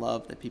and that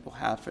love that people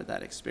have for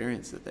that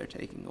experience that they're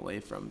taking away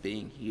from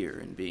being here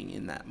and being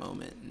in that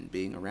moment and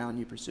being around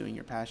you, pursuing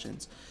your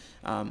passions,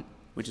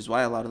 which is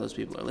why a lot of those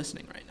people are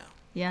listening right now.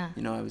 Yeah.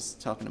 I was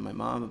talking to my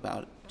mom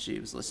about it. She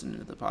was listening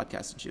to the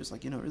podcast and she was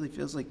like, it really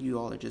feels like you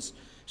all are just,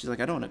 she's like,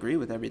 I don't agree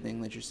with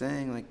everything that you're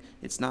saying. Like,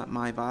 it's not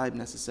my vibe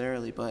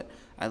necessarily, but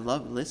I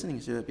love listening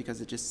to it because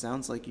it just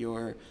sounds like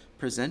you're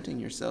presenting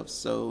yourself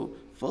so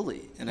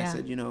fully. And I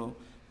said,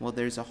 well,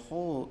 there's a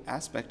whole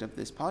aspect of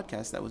this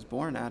podcast that was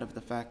born out of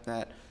the fact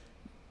that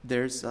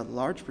there's a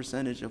large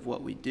percentage of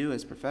what we do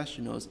as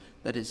professionals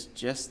that is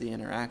just the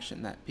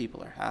interaction that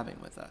people are having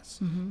with us.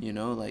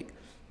 Like,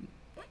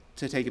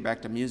 to take it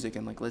back to music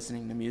and like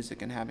listening to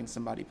music and having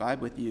somebody vibe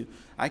with you,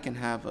 I can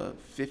have a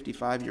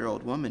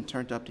 55-year-old woman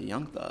turned up to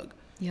Young Thug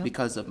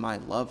because of my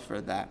love for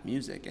that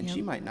music. And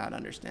she might not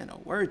understand a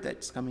word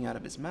that's coming out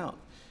of his mouth,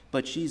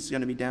 but she's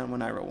going to be down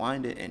when I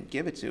rewind it and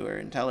give it to her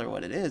and tell her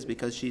what it is,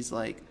 because she's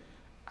like,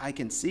 I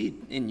can see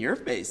in your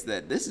face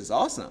that this is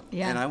awesome.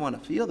 Yeah. And I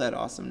want to feel that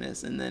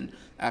awesomeness. And then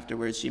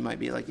afterwards she might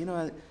be like,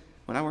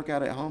 when I work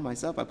out at home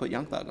myself, I put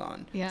Young Thug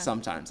on. Yeah.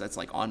 Sometimes that's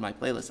like on my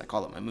playlist. I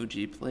call it my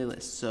Muji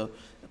playlist. So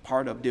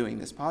part of doing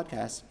this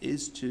podcast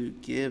is to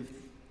give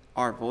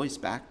our voice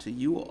back to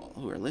you all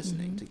who are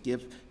listening,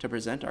 to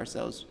present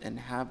ourselves and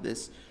have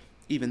this,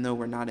 even though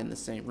we're not in the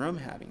same room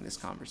having this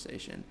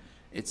conversation,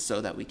 it's so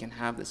that we can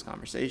have this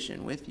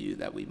conversation with you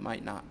that we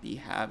might not be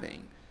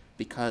having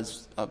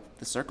because of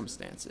the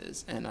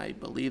circumstances. And I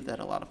believe that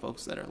a lot of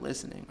folks that are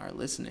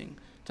listening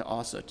to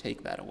also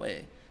take that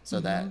away so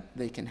that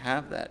they can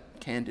have that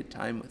candid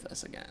time with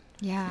us again.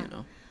 Yeah.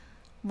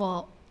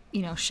 Well,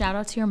 shout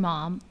out to your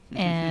mom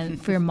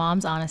and for your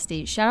mom's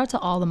honesty. Shout out to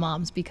all the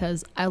moms,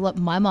 because I love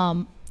my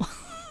mom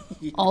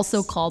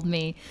also called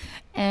me,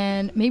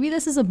 and maybe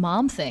this is a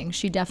mom thing.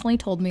 She definitely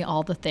told me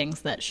all the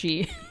things that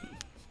she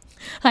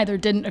either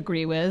didn't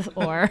agree with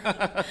or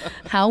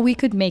how we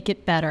could make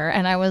it better.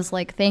 And I was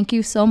like, thank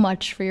you so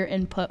much for your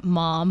input,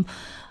 Mom.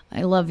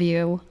 I love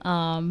you.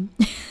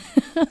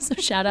 So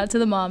shout out to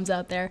the moms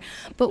out there.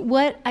 But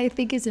what I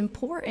think is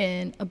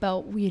important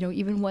about,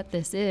 even what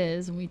this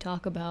is, when we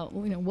talk about,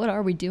 what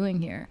are we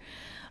doing here?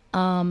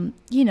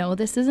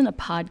 This isn't a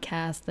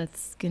podcast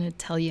that's going to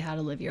tell you how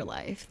to live your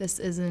life. This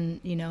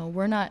isn't,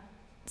 we're not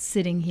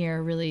sitting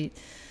here really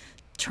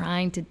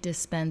trying to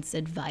dispense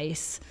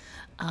advice.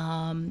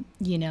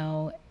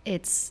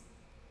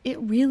 It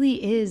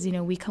really is,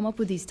 we come up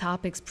with these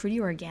topics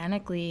pretty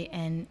organically,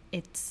 and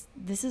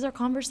this is our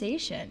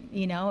conversation,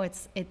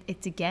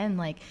 it's again,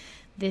 like,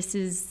 this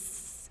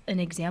is an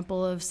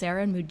example of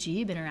Sarah and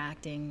Mujib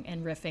interacting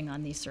and riffing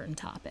on these certain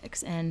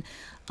topics. And,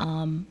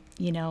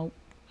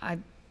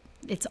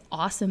 it's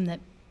awesome that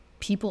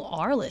people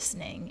are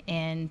listening.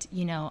 And,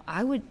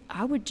 I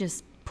would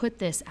just put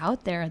this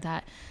out there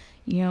that,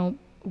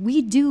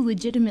 we do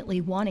legitimately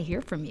want to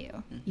hear from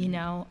you,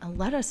 and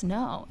let us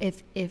know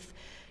if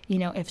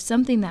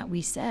something that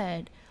we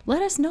said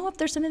let us know if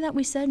there's something that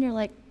we said and you're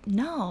like,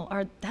 no,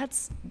 or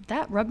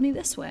that rubbed me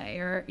this way,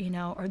 or, you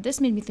know, or this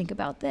made me think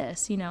about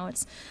this. You know,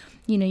 it's,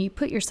 you know, you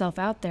put yourself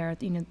out there,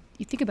 you know,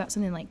 you think about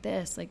something like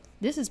this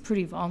is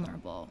pretty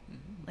vulnerable,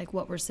 like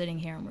what we're sitting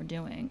here and we're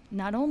doing,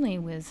 not only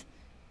with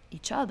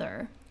each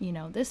other, you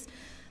know, this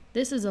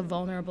is a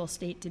vulnerable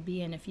state to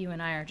be in if you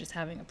and I are just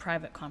having a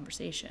private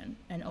conversation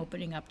and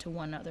opening up to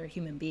one other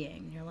human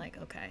being. You're like,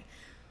 okay,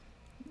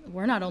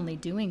 we're not only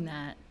doing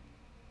that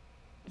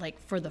like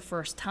for the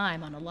first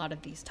time on a lot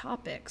of these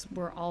topics,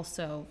 we're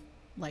also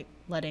like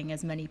letting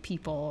as many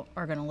people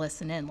are going to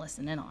listen in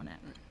on it.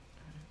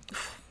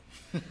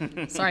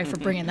 Sorry for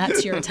bringing that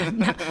to your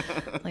attention.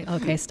 Like,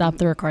 okay, stop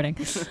the recording.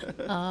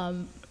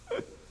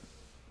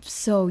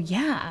 So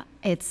yeah,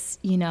 it's,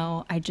 you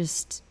know,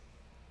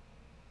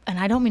 and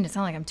I don't mean to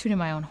sound like I'm tooting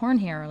my own horn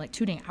here or like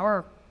tooting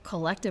our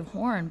collective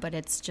horn, but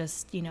it's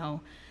just, you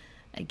know,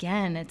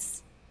 again,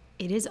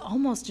 it is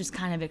almost just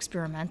kind of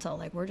experimental.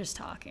 Like we're just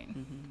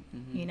talking,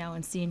 you know,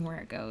 and seeing where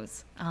it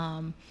goes.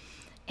 And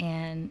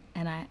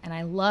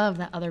I love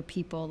that other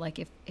people, like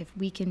if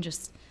we can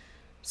just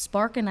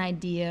spark an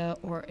idea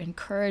or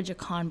encourage a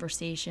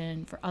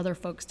conversation for other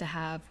folks to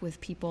have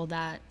with people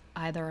that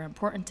either are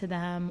important to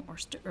them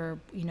or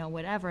you know,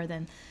 whatever,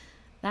 then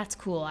that's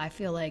cool. I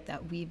feel like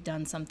that we've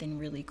done something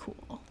really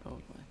cool.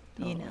 Totally.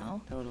 You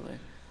know? Totally.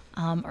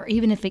 Or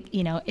even if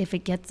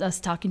it gets us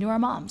talking to our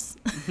moms,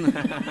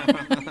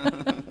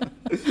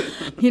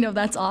 you know,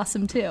 that's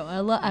awesome too.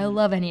 I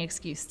love any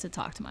excuse to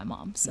talk to my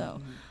mom.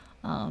 So,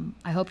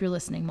 I hope you're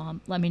listening,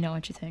 Mom. Let me know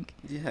what you think.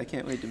 Yeah, I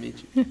can't wait to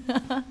meet you.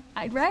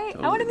 Right?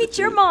 Totally. I want to meet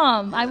your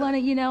mom. Yeah. I want to,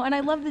 you know, and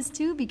I love this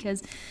too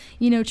because,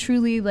 you know,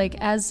 truly, like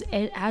as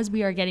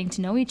we are getting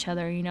to know each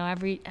other, you know,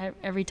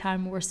 every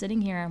time we're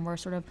sitting here and we're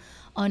sort of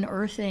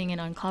unearthing and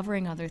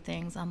uncovering other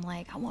things, I'm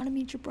like, I want to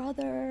meet your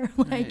brother,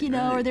 like, right, you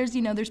know, right.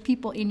 Or there's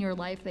people in your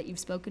life that you've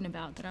spoken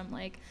about that I'm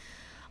like,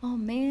 oh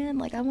man,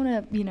 like I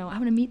want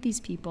to meet these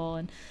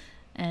people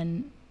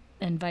and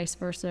vice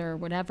versa or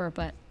whatever,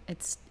 but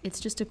it's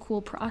just a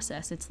cool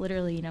process. It's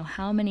literally, you know,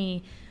 how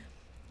many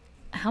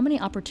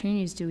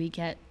opportunities do we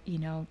get, you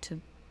know, to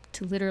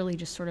literally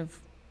just sort of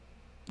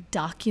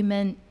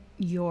document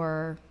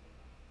your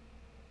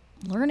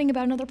learning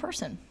about another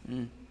person.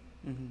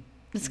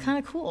 It's kind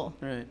of cool,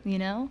 right? You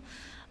know,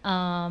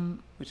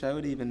 which I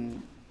would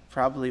even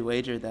probably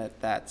wager that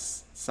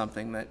that's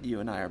something that you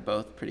and I are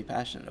both pretty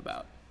passionate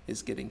about,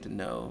 is getting to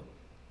know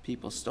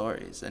people's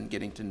stories and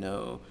getting to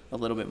know a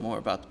little bit more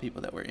about the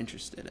people that we're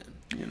interested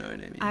in. You know what I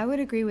mean? I would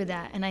agree with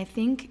that. And I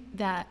think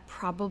that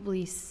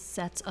probably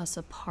sets us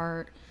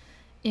apart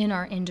in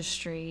our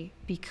industry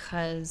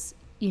because,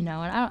 you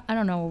know, and I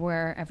don't know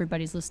where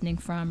everybody's listening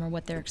from or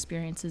what their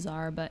experiences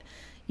are, but,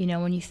 you know,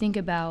 when you think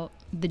about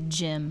the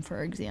gym,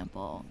 for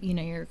example, you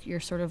know, you're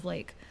sort of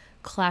like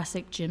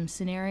classic gym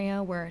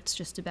scenario where it's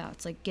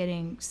like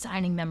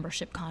signing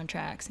membership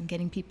contracts and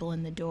getting people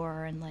in the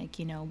door and like,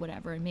 you know,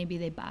 whatever, and maybe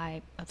they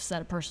buy a set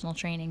of personal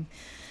training,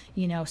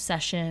 you know,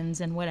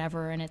 sessions and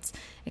whatever, and it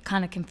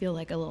kind of can feel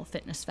like a little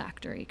fitness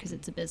factory because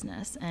it's a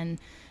business, and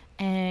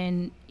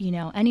you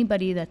know,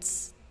 anybody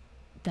that's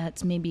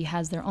maybe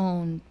has their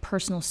own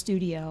personal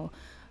studio,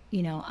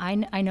 you know,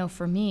 I know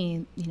for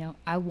me, you know,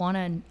 I want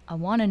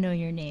to know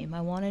your name. I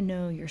want to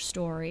know your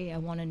story. I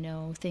want to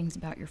know things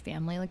about your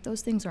family. Like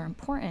those things are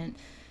important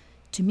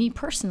to me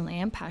personally.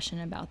 I'm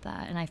passionate about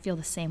that. And I feel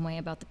the same way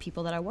about the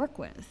people that I work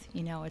with.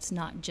 You know, it's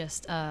not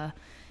just,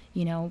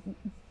 you know,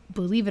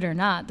 believe it or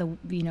not, the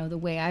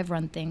way I've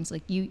run things,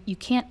 like you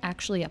can't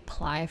actually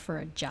apply for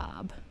a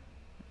job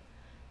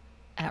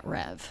at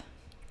Rev,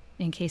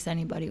 in case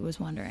anybody was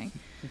wondering.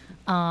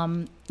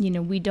 You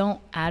know, we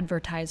don't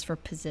advertise for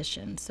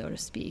positions, so to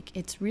speak.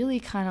 It's really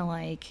kind of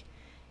like,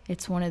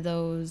 it's one of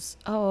those,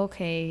 oh,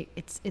 okay,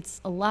 it's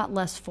a lot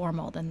less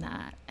formal than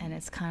that. And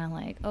it's kind of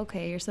like,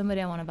 okay, you're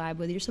somebody I want to vibe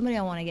with. You're somebody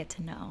I want to get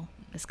to know.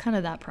 It's kind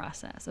of that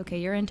process. Okay,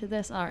 you're into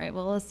this? All right,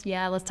 well, let's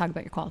talk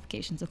about your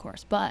qualifications, of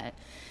course. But,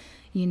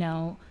 you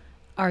know,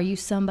 are you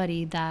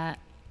somebody that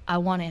I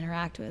want to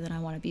interact with and I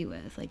want to be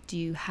with? Like, do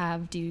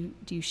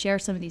you share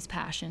some of these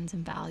passions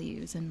and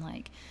values and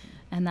like,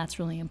 and that's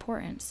really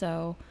important.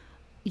 So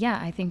yeah,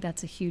 I think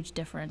that's a huge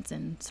difference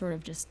in sort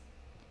of just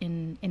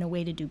in a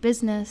way to do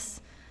business,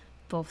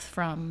 both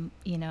from,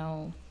 you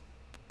know,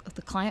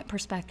 the client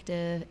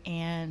perspective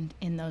and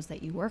in those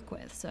that you work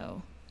with.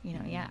 So, you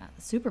know, yeah,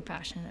 super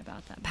passionate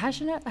about that.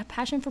 A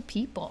passion for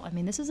people. I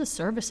mean, this is a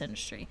service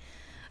industry.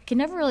 I can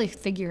never really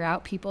figure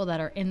out people that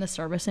are in the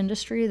service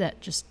industry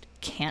that just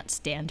can't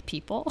stand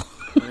people.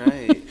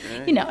 Right.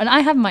 You know, and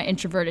I have my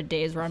introverted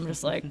days where I'm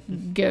just like,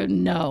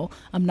 no,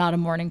 I'm not a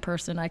morning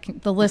person.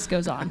 The list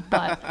goes on.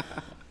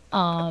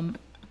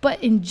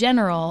 But in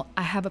general,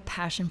 I have a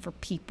passion for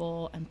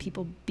people and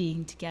people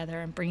being together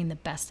and bringing the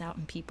best out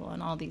in people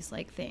and all these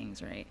like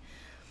things, right?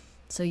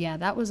 So yeah,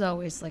 that was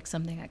always like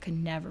something I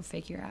could never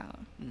figure out,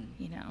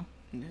 you know?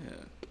 Yeah.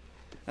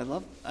 I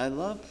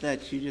love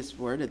that you just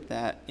worded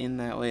that in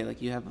that way.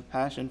 Like you have a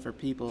passion for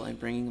people and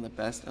bringing the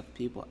best of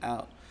people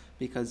out,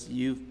 because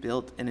you've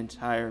built an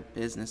entire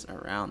business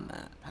around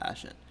that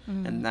passion.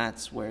 And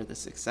that's where the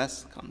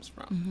success comes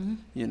from,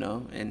 you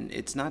know? And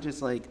it's not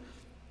just like,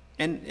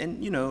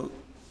 and you know,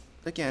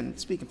 again,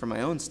 speaking from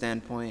my own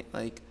standpoint,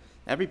 like,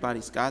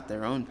 everybody's got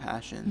their own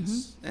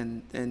passions,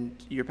 and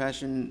your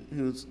passion,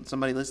 who's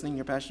somebody listening,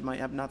 your passion might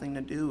have nothing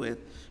to do with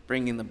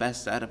bringing the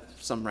best out of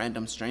some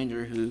random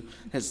stranger who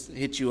has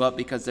hit you up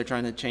because they're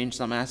trying to change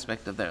some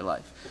aspect of their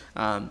life.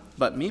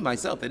 But me,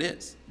 myself, it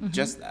is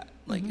just that.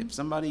 Like, if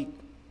somebody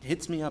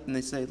hits me up and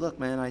they say, look,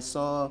 man, I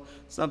saw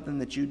something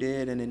that you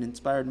did and it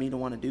inspired me to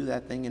want to do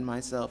that thing in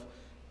myself,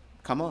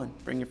 come on,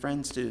 bring your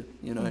friends too,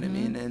 you know what I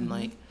mean? And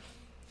like,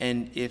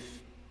 and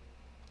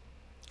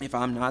if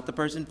I'm not the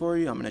person for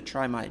you, I'm going to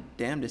try my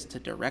damnedest to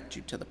direct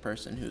you to the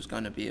person who's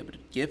going to be able to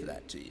give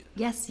that to you.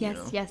 Yes, you yes,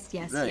 know? yes,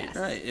 yes, Right, yes.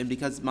 right. And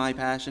because my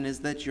passion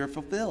is that you're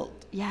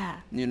fulfilled. Yeah.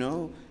 You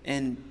know?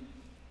 And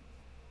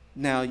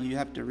now you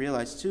have to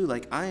realize too,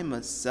 like, I am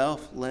a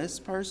selfless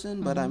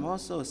person, but I'm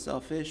also a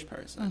selfish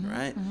person,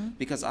 right?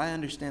 Because I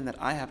understand that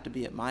I have to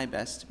be at my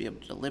best to be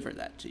able to deliver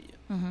that to you,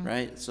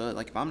 right? So,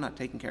 like, if I'm not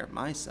taking care of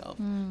myself,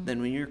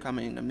 then when you're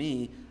coming to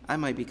me, I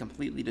might be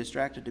completely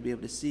distracted to be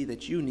able to see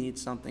that you need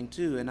something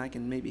too, and I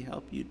can maybe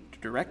help you to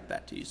direct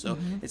that to you. So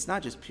it's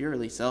not just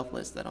purely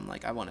selfless that I'm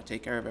like, I want to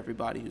take care of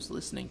everybody who's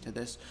listening to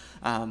this.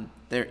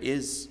 There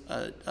is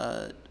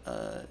a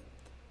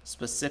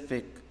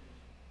specific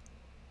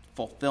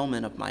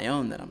fulfillment of my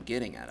own that I'm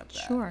getting out of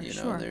that. Sure, you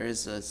know, sure. there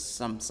is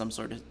some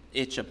sort of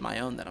itch of my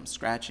own that I'm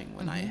scratching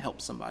when I help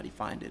somebody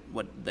find it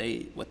what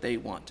they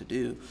want to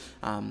do.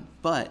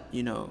 But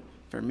you know,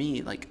 for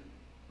me, like,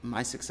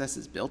 my success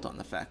is built on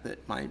the fact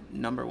that my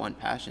number one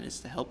passion is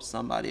to help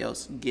somebody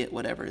else get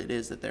whatever it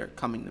is that they're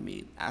coming to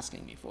me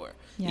asking me for,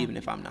 even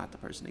if I'm not the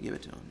person to give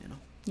it to them, you know?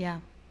 Yeah,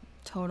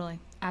 totally.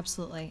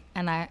 Absolutely.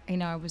 And I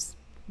was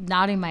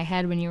nodding my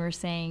head when you were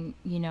saying,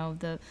 you know,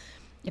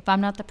 if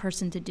I'm not the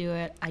person to do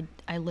it,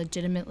 I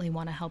legitimately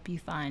want to help you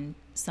find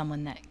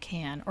someone that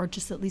can, or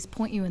just at least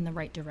point you in the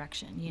right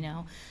direction, you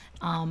know?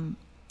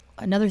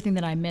 Another thing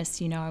that I miss,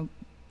 you know,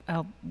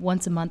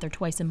 once a month or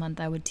twice a month,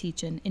 I would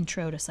teach an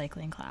intro to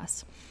cycling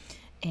class.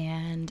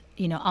 And,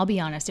 you know, I'll be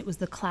honest, it was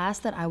the class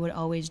that I would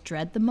always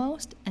dread the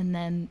most. And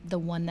then the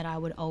one that I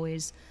would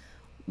always,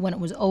 when it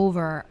was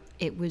over,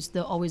 it was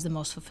always the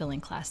most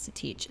fulfilling class to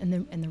teach. And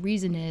the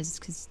reason is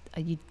because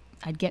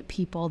I'd get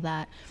people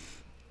that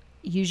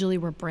usually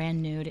were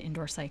brand new to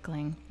indoor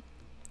cycling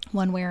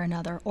one way or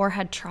another, or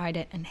had tried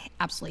it and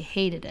absolutely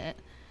hated it.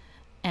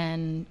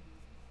 And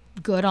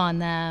good on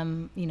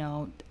them, you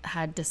know,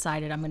 had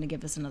decided, I'm going to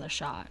give this another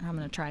shot, or I'm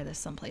going to try this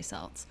someplace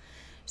else.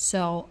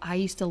 So I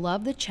used to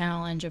love the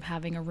challenge of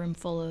having a room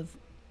full of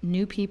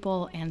new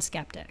people and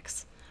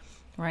skeptics,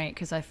 right?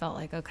 Because I felt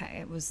like, okay,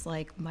 it was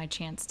like my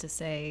chance to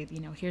say,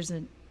 you know, here's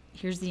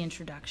the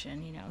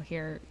introduction, you know,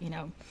 here, you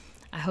know,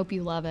 I hope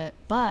you love it.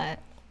 But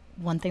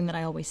one thing that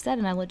I always said,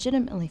 and I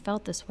legitimately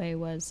felt this way,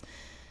 was,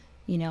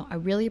 you know, I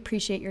really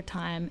appreciate your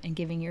time and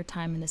giving your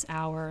time in this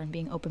hour and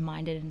being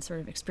open-minded and sort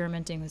of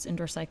experimenting with this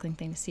indoor cycling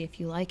thing to see if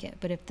you like it.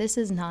 But if this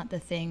is not the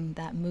thing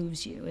that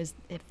moves you,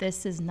 if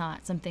this is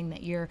not something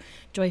that you're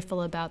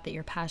joyful about, that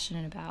you're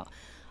passionate about,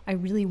 I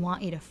really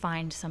want you to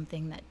find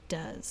something that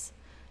does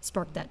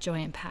spark that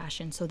joy and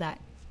passion so that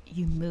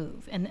you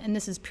move. And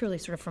this is purely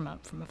sort of from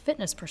a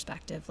fitness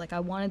perspective. Like, I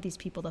wanted these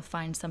people to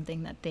find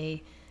something that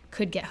they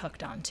could get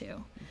hooked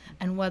onto.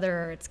 And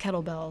whether it's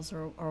kettlebells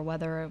or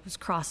whether it was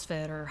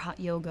CrossFit or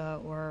hot yoga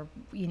or,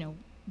 you know,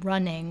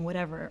 running,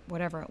 whatever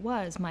it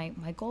was, my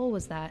goal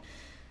was that,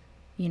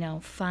 you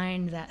know,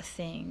 find that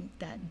thing,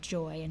 that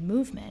joy and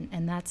movement.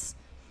 And that's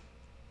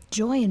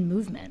joy and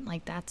movement.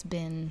 Like, that's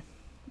been,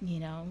 you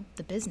know,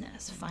 the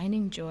business,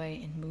 finding joy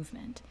in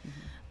movement.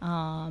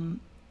 And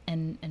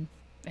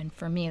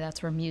for me,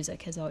 that's where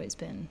music has always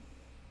been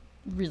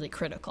really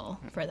critical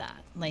for that.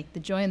 Like, the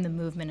joy in the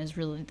movement is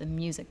really the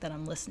music that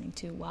I'm listening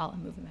to while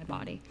I'm moving my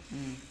body.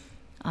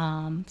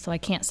 So I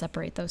can't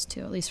separate those two,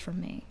 at least for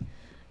me.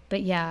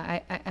 But yeah,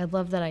 I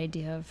love that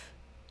idea of,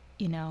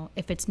 you know,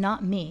 if it's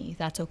not me,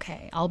 that's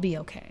okay. I'll be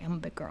okay. I'm a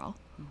big girl.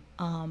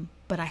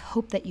 But I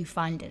hope that you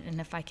find it. And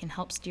if I can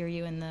help steer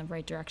you in the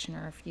right direction,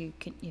 or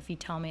if you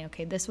tell me,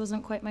 okay, this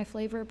wasn't quite my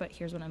flavor, but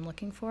here's what I'm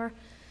looking for,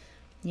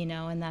 you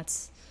know, and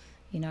that's,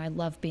 you know, I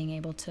love being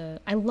able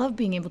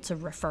to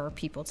refer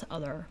people to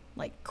other,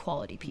 like,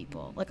 quality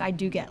people. Like, I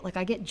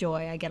get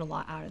joy. I get a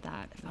lot out of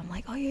that. If I'm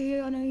like, oh,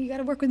 yeah, no, you got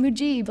to work with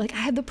Mujib. Like, I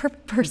have the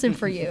perfect person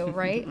for you,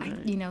 right?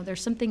 You know,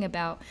 there's something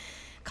about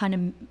kind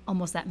of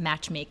almost that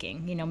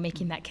matchmaking, you know,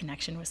 making that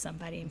connection with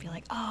somebody and be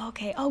like, oh,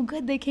 okay, oh,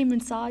 good, they came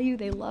and saw you.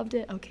 They loved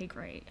it. Okay,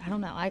 great. I don't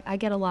know. I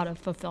get a lot of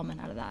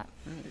fulfillment out of that.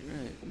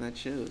 Right. And that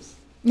shows.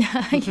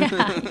 Yeah.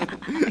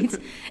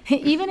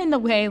 Even in the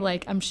way,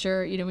 like, I'm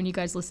sure, you know, when you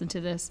guys listen to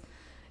this,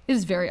 it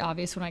is very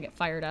obvious when I get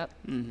fired up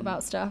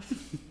about stuff.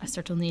 I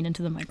start to lean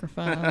into the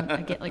microphone.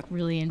 I get, like,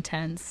 really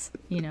intense.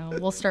 You know,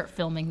 we'll start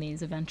filming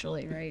these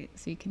eventually, right?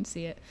 So you can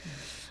see it.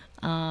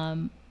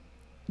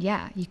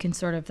 Yeah, you can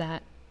sort of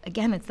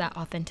again, it's that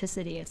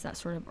authenticity. It's that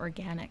sort of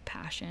organic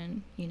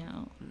passion,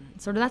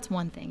 Sort of that's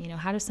one thing,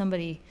 how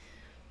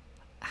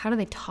do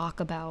they talk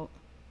about,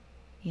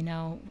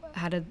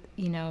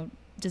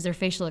 does their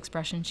facial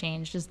expression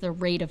change? Does their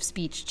rate of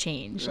speech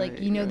change? Right,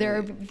 there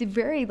are right. the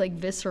very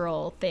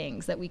visceral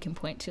things that we can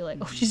point to,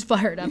 oh, she's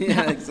fired up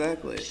Yeah, now.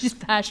 exactly. She's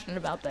passionate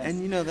about this.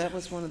 And that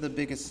was one of the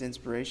biggest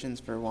inspirations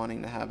for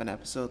wanting to have an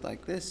episode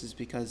like this, is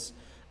because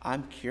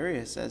I'm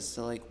curious as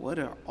to what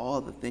are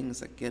all the things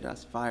that get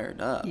us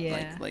fired up.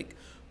 Yeah.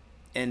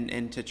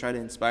 And to try to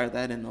inspire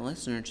that in the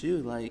listener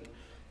too,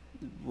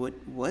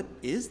 what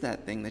is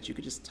that thing that you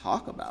could just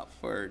talk about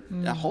for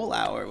a whole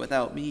hour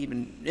without me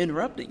even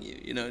interrupting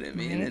you? You know what I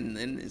mean? Right.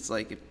 And it's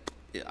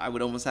I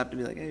would almost have to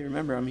be hey,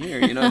 remember, I'm here.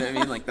 You know what I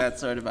mean? That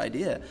sort of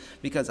idea,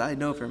 because I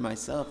know for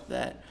myself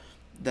that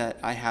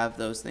I have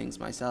those things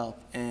myself,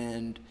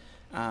 and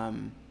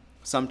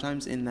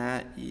sometimes in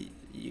that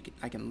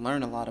I can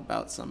learn a lot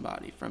about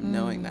somebody from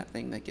knowing that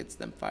thing that gets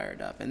them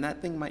fired up, and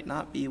that thing might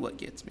not be what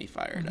gets me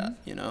fired up,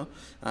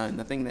 and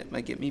the thing that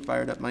might get me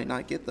fired up might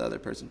not get the other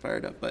person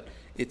fired up, but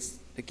it's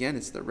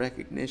the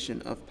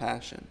recognition of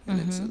passion, and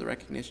it's the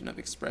recognition of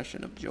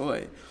expression of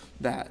joy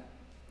that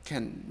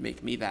can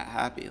make me that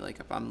happy.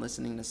 If I'm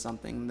listening to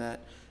something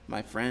that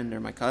my friend or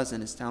my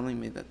cousin is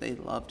telling me that they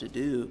love to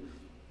do,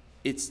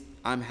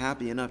 I'm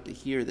happy enough to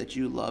hear that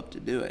you love to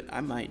do it. I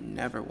might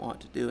never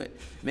want to do it.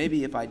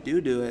 Maybe if I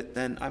do it,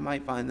 then I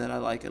might find that I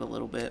like it a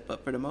little bit,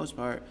 but for the most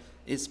part,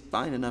 it's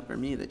fine enough for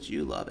me that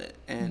you love it.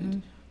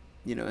 And,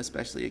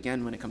 especially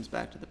again, when it comes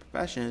back to the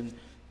profession,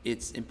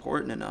 it's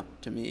important enough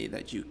to me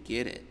that you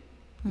get it,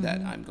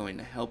 that I'm going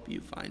to help you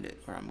find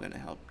it, or I'm going to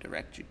help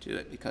direct you to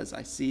it, because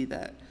I see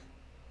that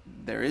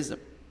there's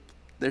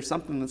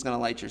something that's going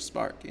to light your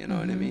spark, you know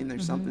what I mean?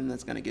 There's something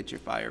that's going to get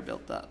your fire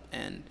built up,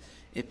 and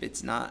if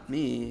it's not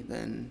me,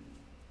 then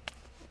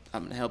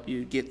I'm going to help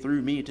you get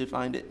through me to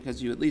find it,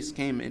 because you at least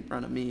came in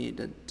front of me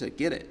to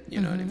get it, you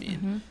know what I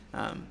mean?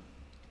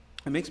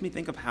 It makes me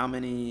think of how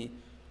many,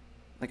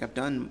 I've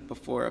done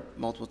before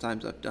multiple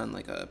times, I've done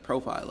a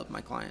profile of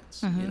my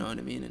clients, you know what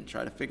I mean? And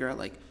try to figure out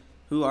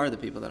who are the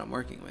people that I'm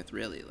working with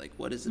really?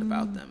 What is it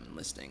about them, and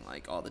listing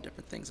all the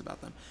different things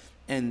about them.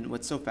 And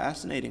what's so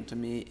fascinating to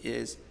me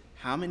is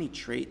how many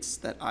traits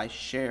that I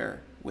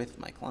share with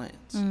my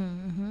clients.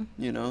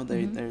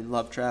 They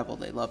love travel,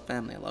 they love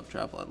family, I love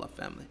travel, I love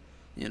family.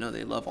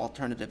 They love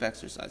alternative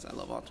exercise, I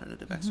love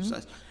alternative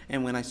exercise.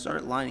 And when I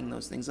start lining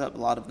those things up, a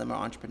lot of them are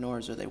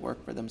entrepreneurs, or they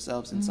work for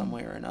themselves in some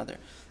way or another.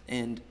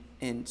 And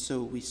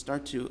so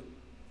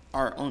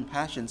our own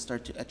passions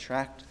start to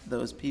attract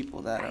those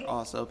people that are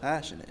also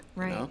passionate,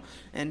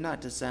 and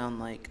not to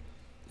sound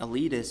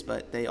elitist,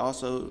 but they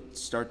also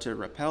start to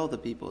repel the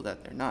people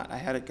that they're not. I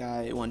had a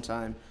guy one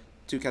time,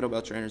 2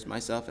 kettlebell trainers,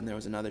 myself, and there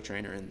was another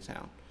trainer in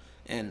town.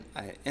 And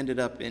I ended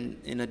up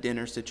in a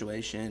dinner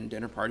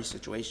party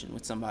situation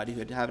with somebody who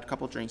had had a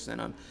couple drinks in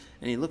him.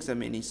 And he looks at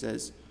me and he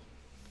says,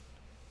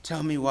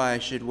 "Tell me why I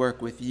should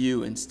work with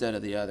you instead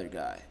of the other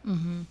guy."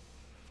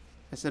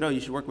 I said, "Oh,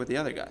 you should work with the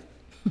other guy."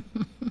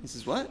 He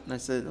says, "What?" And I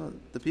said, "Oh,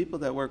 the people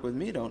that work with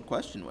me don't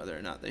question whether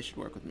or not they should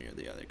work with me or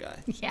the other guy."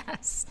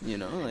 Yes.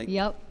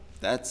 Yep.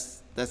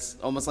 That's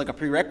almost like a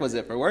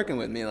prerequisite for working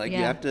with me.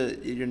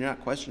 You're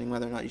not questioning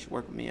whether or not you should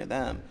work with me or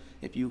them.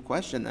 If you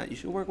question that, you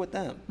should work with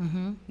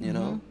them.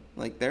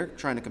 They're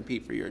trying to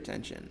compete for your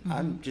attention.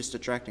 I'm just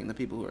attracting the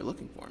people who are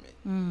looking for me.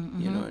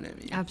 You know what I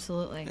mean?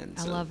 Absolutely. And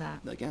I love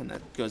that. Again,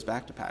 that goes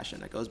back to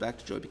passion. That goes back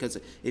to joy. Because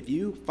if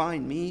you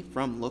find me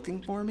from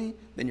looking for me,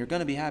 then you're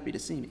going to be happy to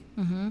see me.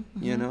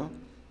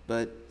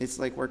 But it's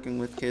like working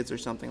with kids or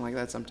something like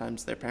that.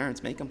 Sometimes their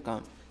parents make them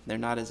come. They're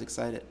not as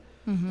excited.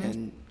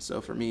 And so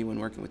for me, when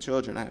working with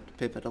children, I have to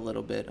pivot a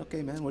little bit.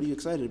 Okay, man, what are you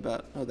excited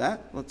about? Oh,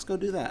 that? Let's go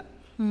do that.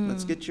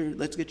 Let's get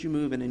you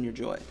moving in your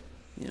joy,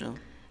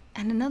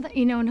 And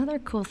another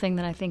cool thing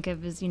that I think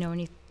of is, when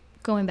you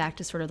going back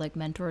to sort of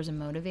mentors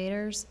and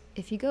motivators,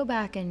 if you go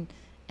back and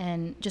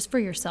just for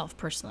yourself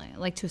personally, I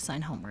like to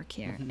assign homework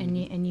here,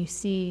 and you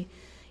see,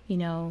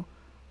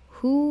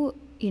 who,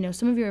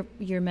 some of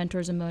your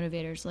mentors and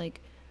motivators,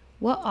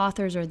 what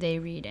authors are they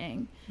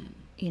reading?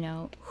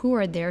 Who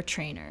are their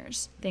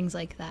trainers, things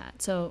like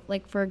that. So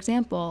for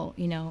example,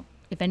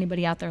 if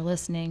anybody out there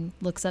listening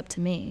looks up to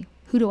me,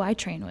 who do I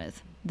train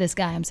with? This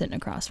guy I'm sitting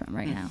across from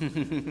right now.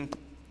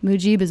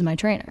 Mujib is my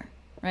trainer,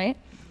 right?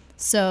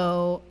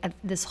 So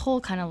this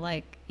whole kind of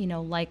like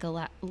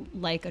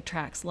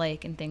attracts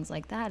like and things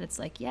like that. It's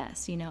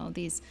yes,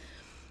 these,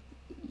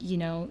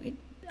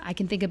 I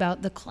can think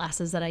about the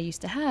classes that I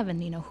used to have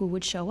and, who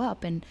would show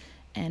up. And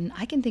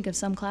I can think of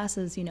some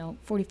classes,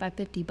 45,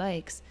 50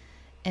 bikes,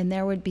 and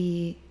there would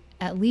be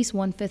at least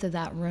 1/5 of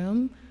that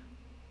room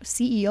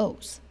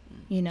CEOs,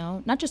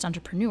 not just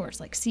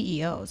entrepreneurs,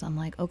 CEOs. I'm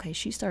okay,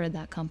 she started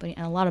that company,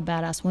 and a lot of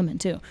badass women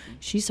too.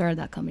 She started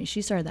that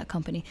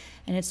company.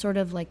 And it's sort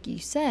of like you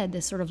said,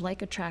 this sort of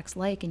like attracts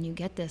like, and you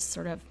get this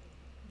sort of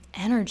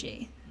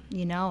energy,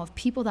 of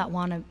people that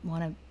want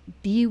to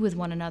be with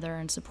one another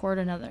and support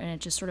another, and it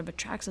just sort of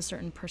attracts a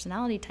certain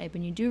personality type,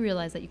 and you do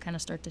realize that you kind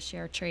of start to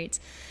share traits.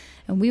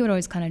 And we would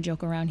always kind of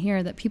joke around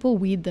here that people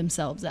weed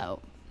themselves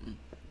out.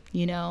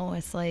 You know,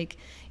 it's like,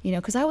 you know,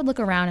 because I would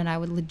look around and I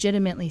would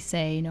legitimately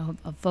say, you know,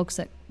 of folks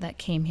that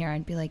came here,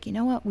 I'd be like, you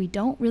know what, we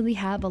don't really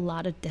have a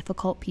lot of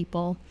difficult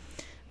people.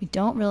 We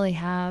don't really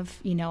have,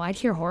 you know, I'd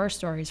hear horror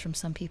stories from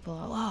some people,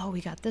 oh, we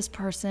got this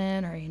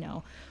person, or, you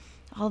know,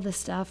 all this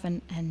stuff.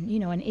 And you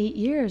know, in 8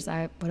 years,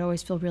 I would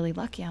always feel really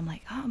lucky. I'm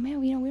like, oh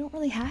man, you know, we don't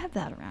really have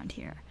that around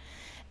here.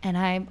 And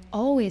I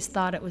always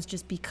thought it was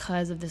just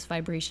because of this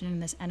vibration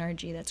and this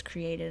energy that's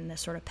created and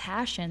this sort of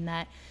passion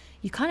that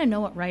you kind of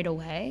know it right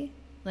away.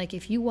 Like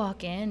if you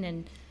walk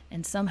in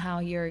and somehow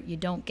you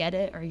don't get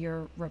it, or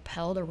you're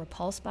repelled or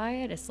repulsed by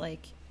it, it's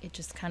like it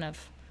just kind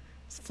of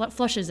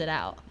flushes it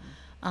out.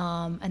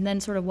 And then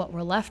sort of what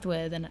we're left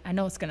with, and I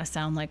know it's going to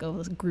sound like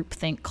this group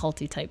think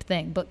culty type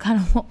thing, but kind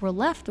of what we're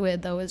left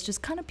with though is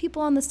just kind of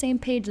people on the same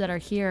page that are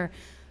here.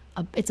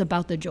 It's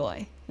about the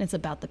joy and it's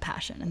about the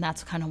passion, and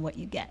that's kind of what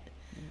you get.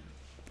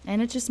 And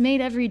it just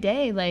made every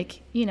day,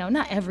 like, you know,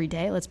 not every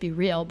day, let's be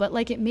real, but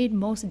like it made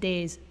most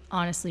days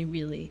honestly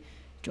really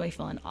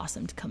joyful and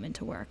awesome to come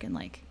into work. And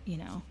like, you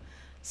know,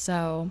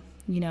 so,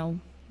 you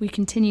know, we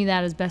continue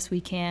that as best we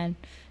can.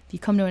 If you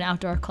come to an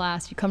outdoor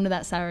class, you come to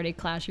that Saturday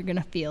class, you're going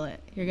to feel it.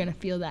 You're going to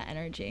feel that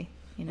energy,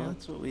 you know? Well,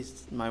 that's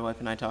what my wife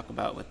and I talk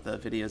about with the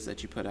videos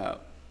that you put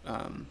out,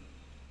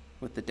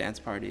 with the dance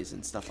parties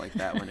and stuff like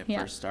that when it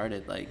first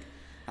started. Like,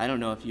 I don't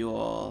know if you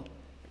all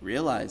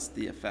realized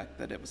the effect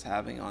that it was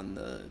having on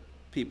the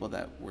people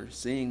that were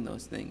seeing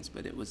those things,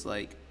 but it was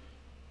like,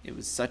 it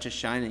was such a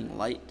shining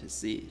light to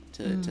see,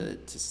 to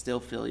still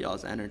feel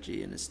y'all's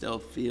energy and to still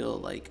feel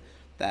like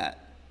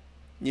that,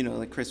 you know,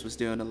 like Chris was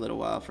doing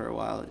for a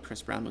while,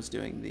 Chris Brown was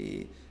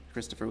doing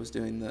Christopher was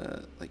doing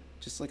like,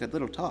 just like a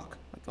little talk,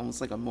 like almost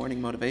like a morning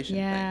motivation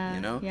thing,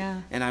 you know?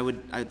 Yeah. And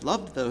I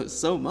loved those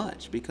so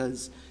much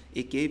because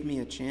it gave me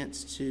a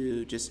chance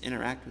to just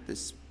interact with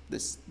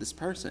this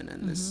person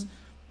and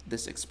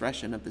this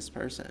expression of this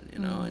person, you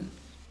know, and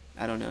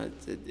I don't know.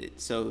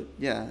 So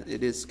yeah,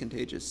 it is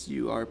contagious.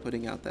 You are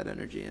putting out that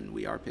energy, and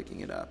we are picking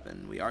it up,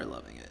 and we are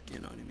loving it. You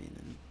know what I mean?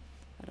 And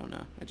I don't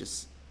know.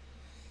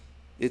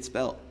 It's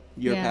felt.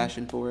 Your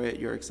passion for it,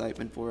 your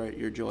excitement for it,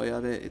 your joy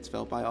of it. It's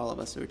felt by all of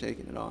us who are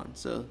taking it on.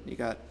 So you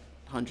got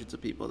hundreds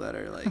of people that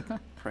are like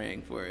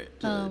praying for it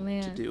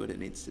to do what it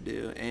needs to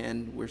do,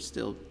 and we're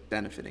still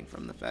benefiting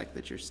from the fact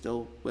that you're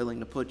still willing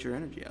to put your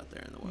energy out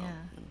there in the world.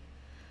 Yeah. You know?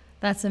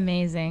 That's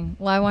amazing.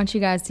 Well, I want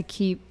you guys to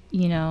keep,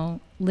 you know,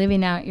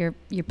 living out your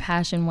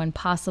passion when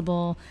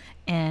possible,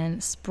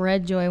 and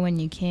spread joy when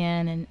you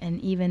can.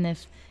 And even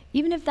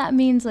if that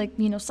means, like,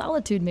 you know,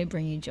 solitude may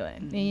bring you joy.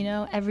 You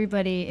know,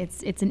 everybody,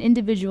 it's an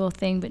individual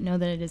thing, but know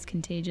that it is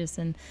contagious.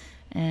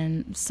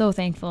 And so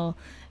thankful.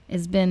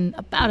 It's been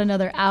about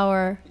another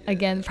hour.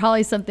 Again,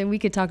 probably something we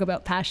could talk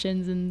about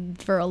passions and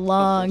for a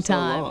long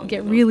time.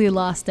 Get really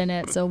lost in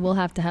it. So we'll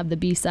have to have the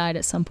B-side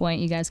at some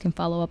point. You guys can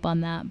follow up on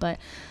that. But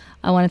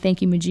I want to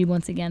thank you, Mujeeb,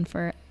 once again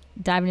for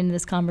diving into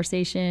this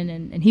conversation.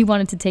 And he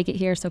wanted to take it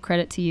here, so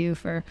credit to you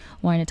for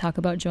wanting to talk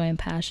about joy and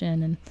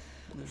passion. And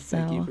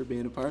thank you for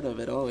being a part of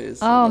it always.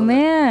 Oh,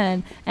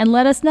 man. And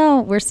let us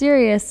know. We're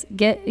serious.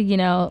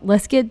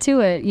 Let's get to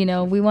it. You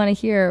know, we want to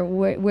hear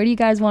where do you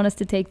guys want us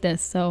to take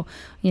this? So,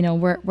 you know,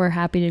 we're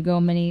happy to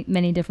go many,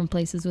 many different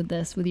places with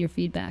this, with your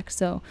feedback.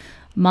 So,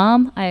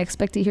 Mom, I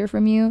expect to hear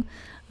from you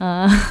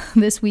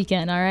this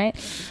weekend, all right?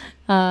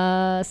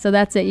 So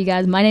that's it, you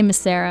guys. My name is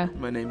Sarah.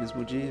 My name is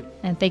Mujeeb.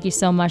 And thank you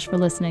so much for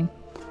listening.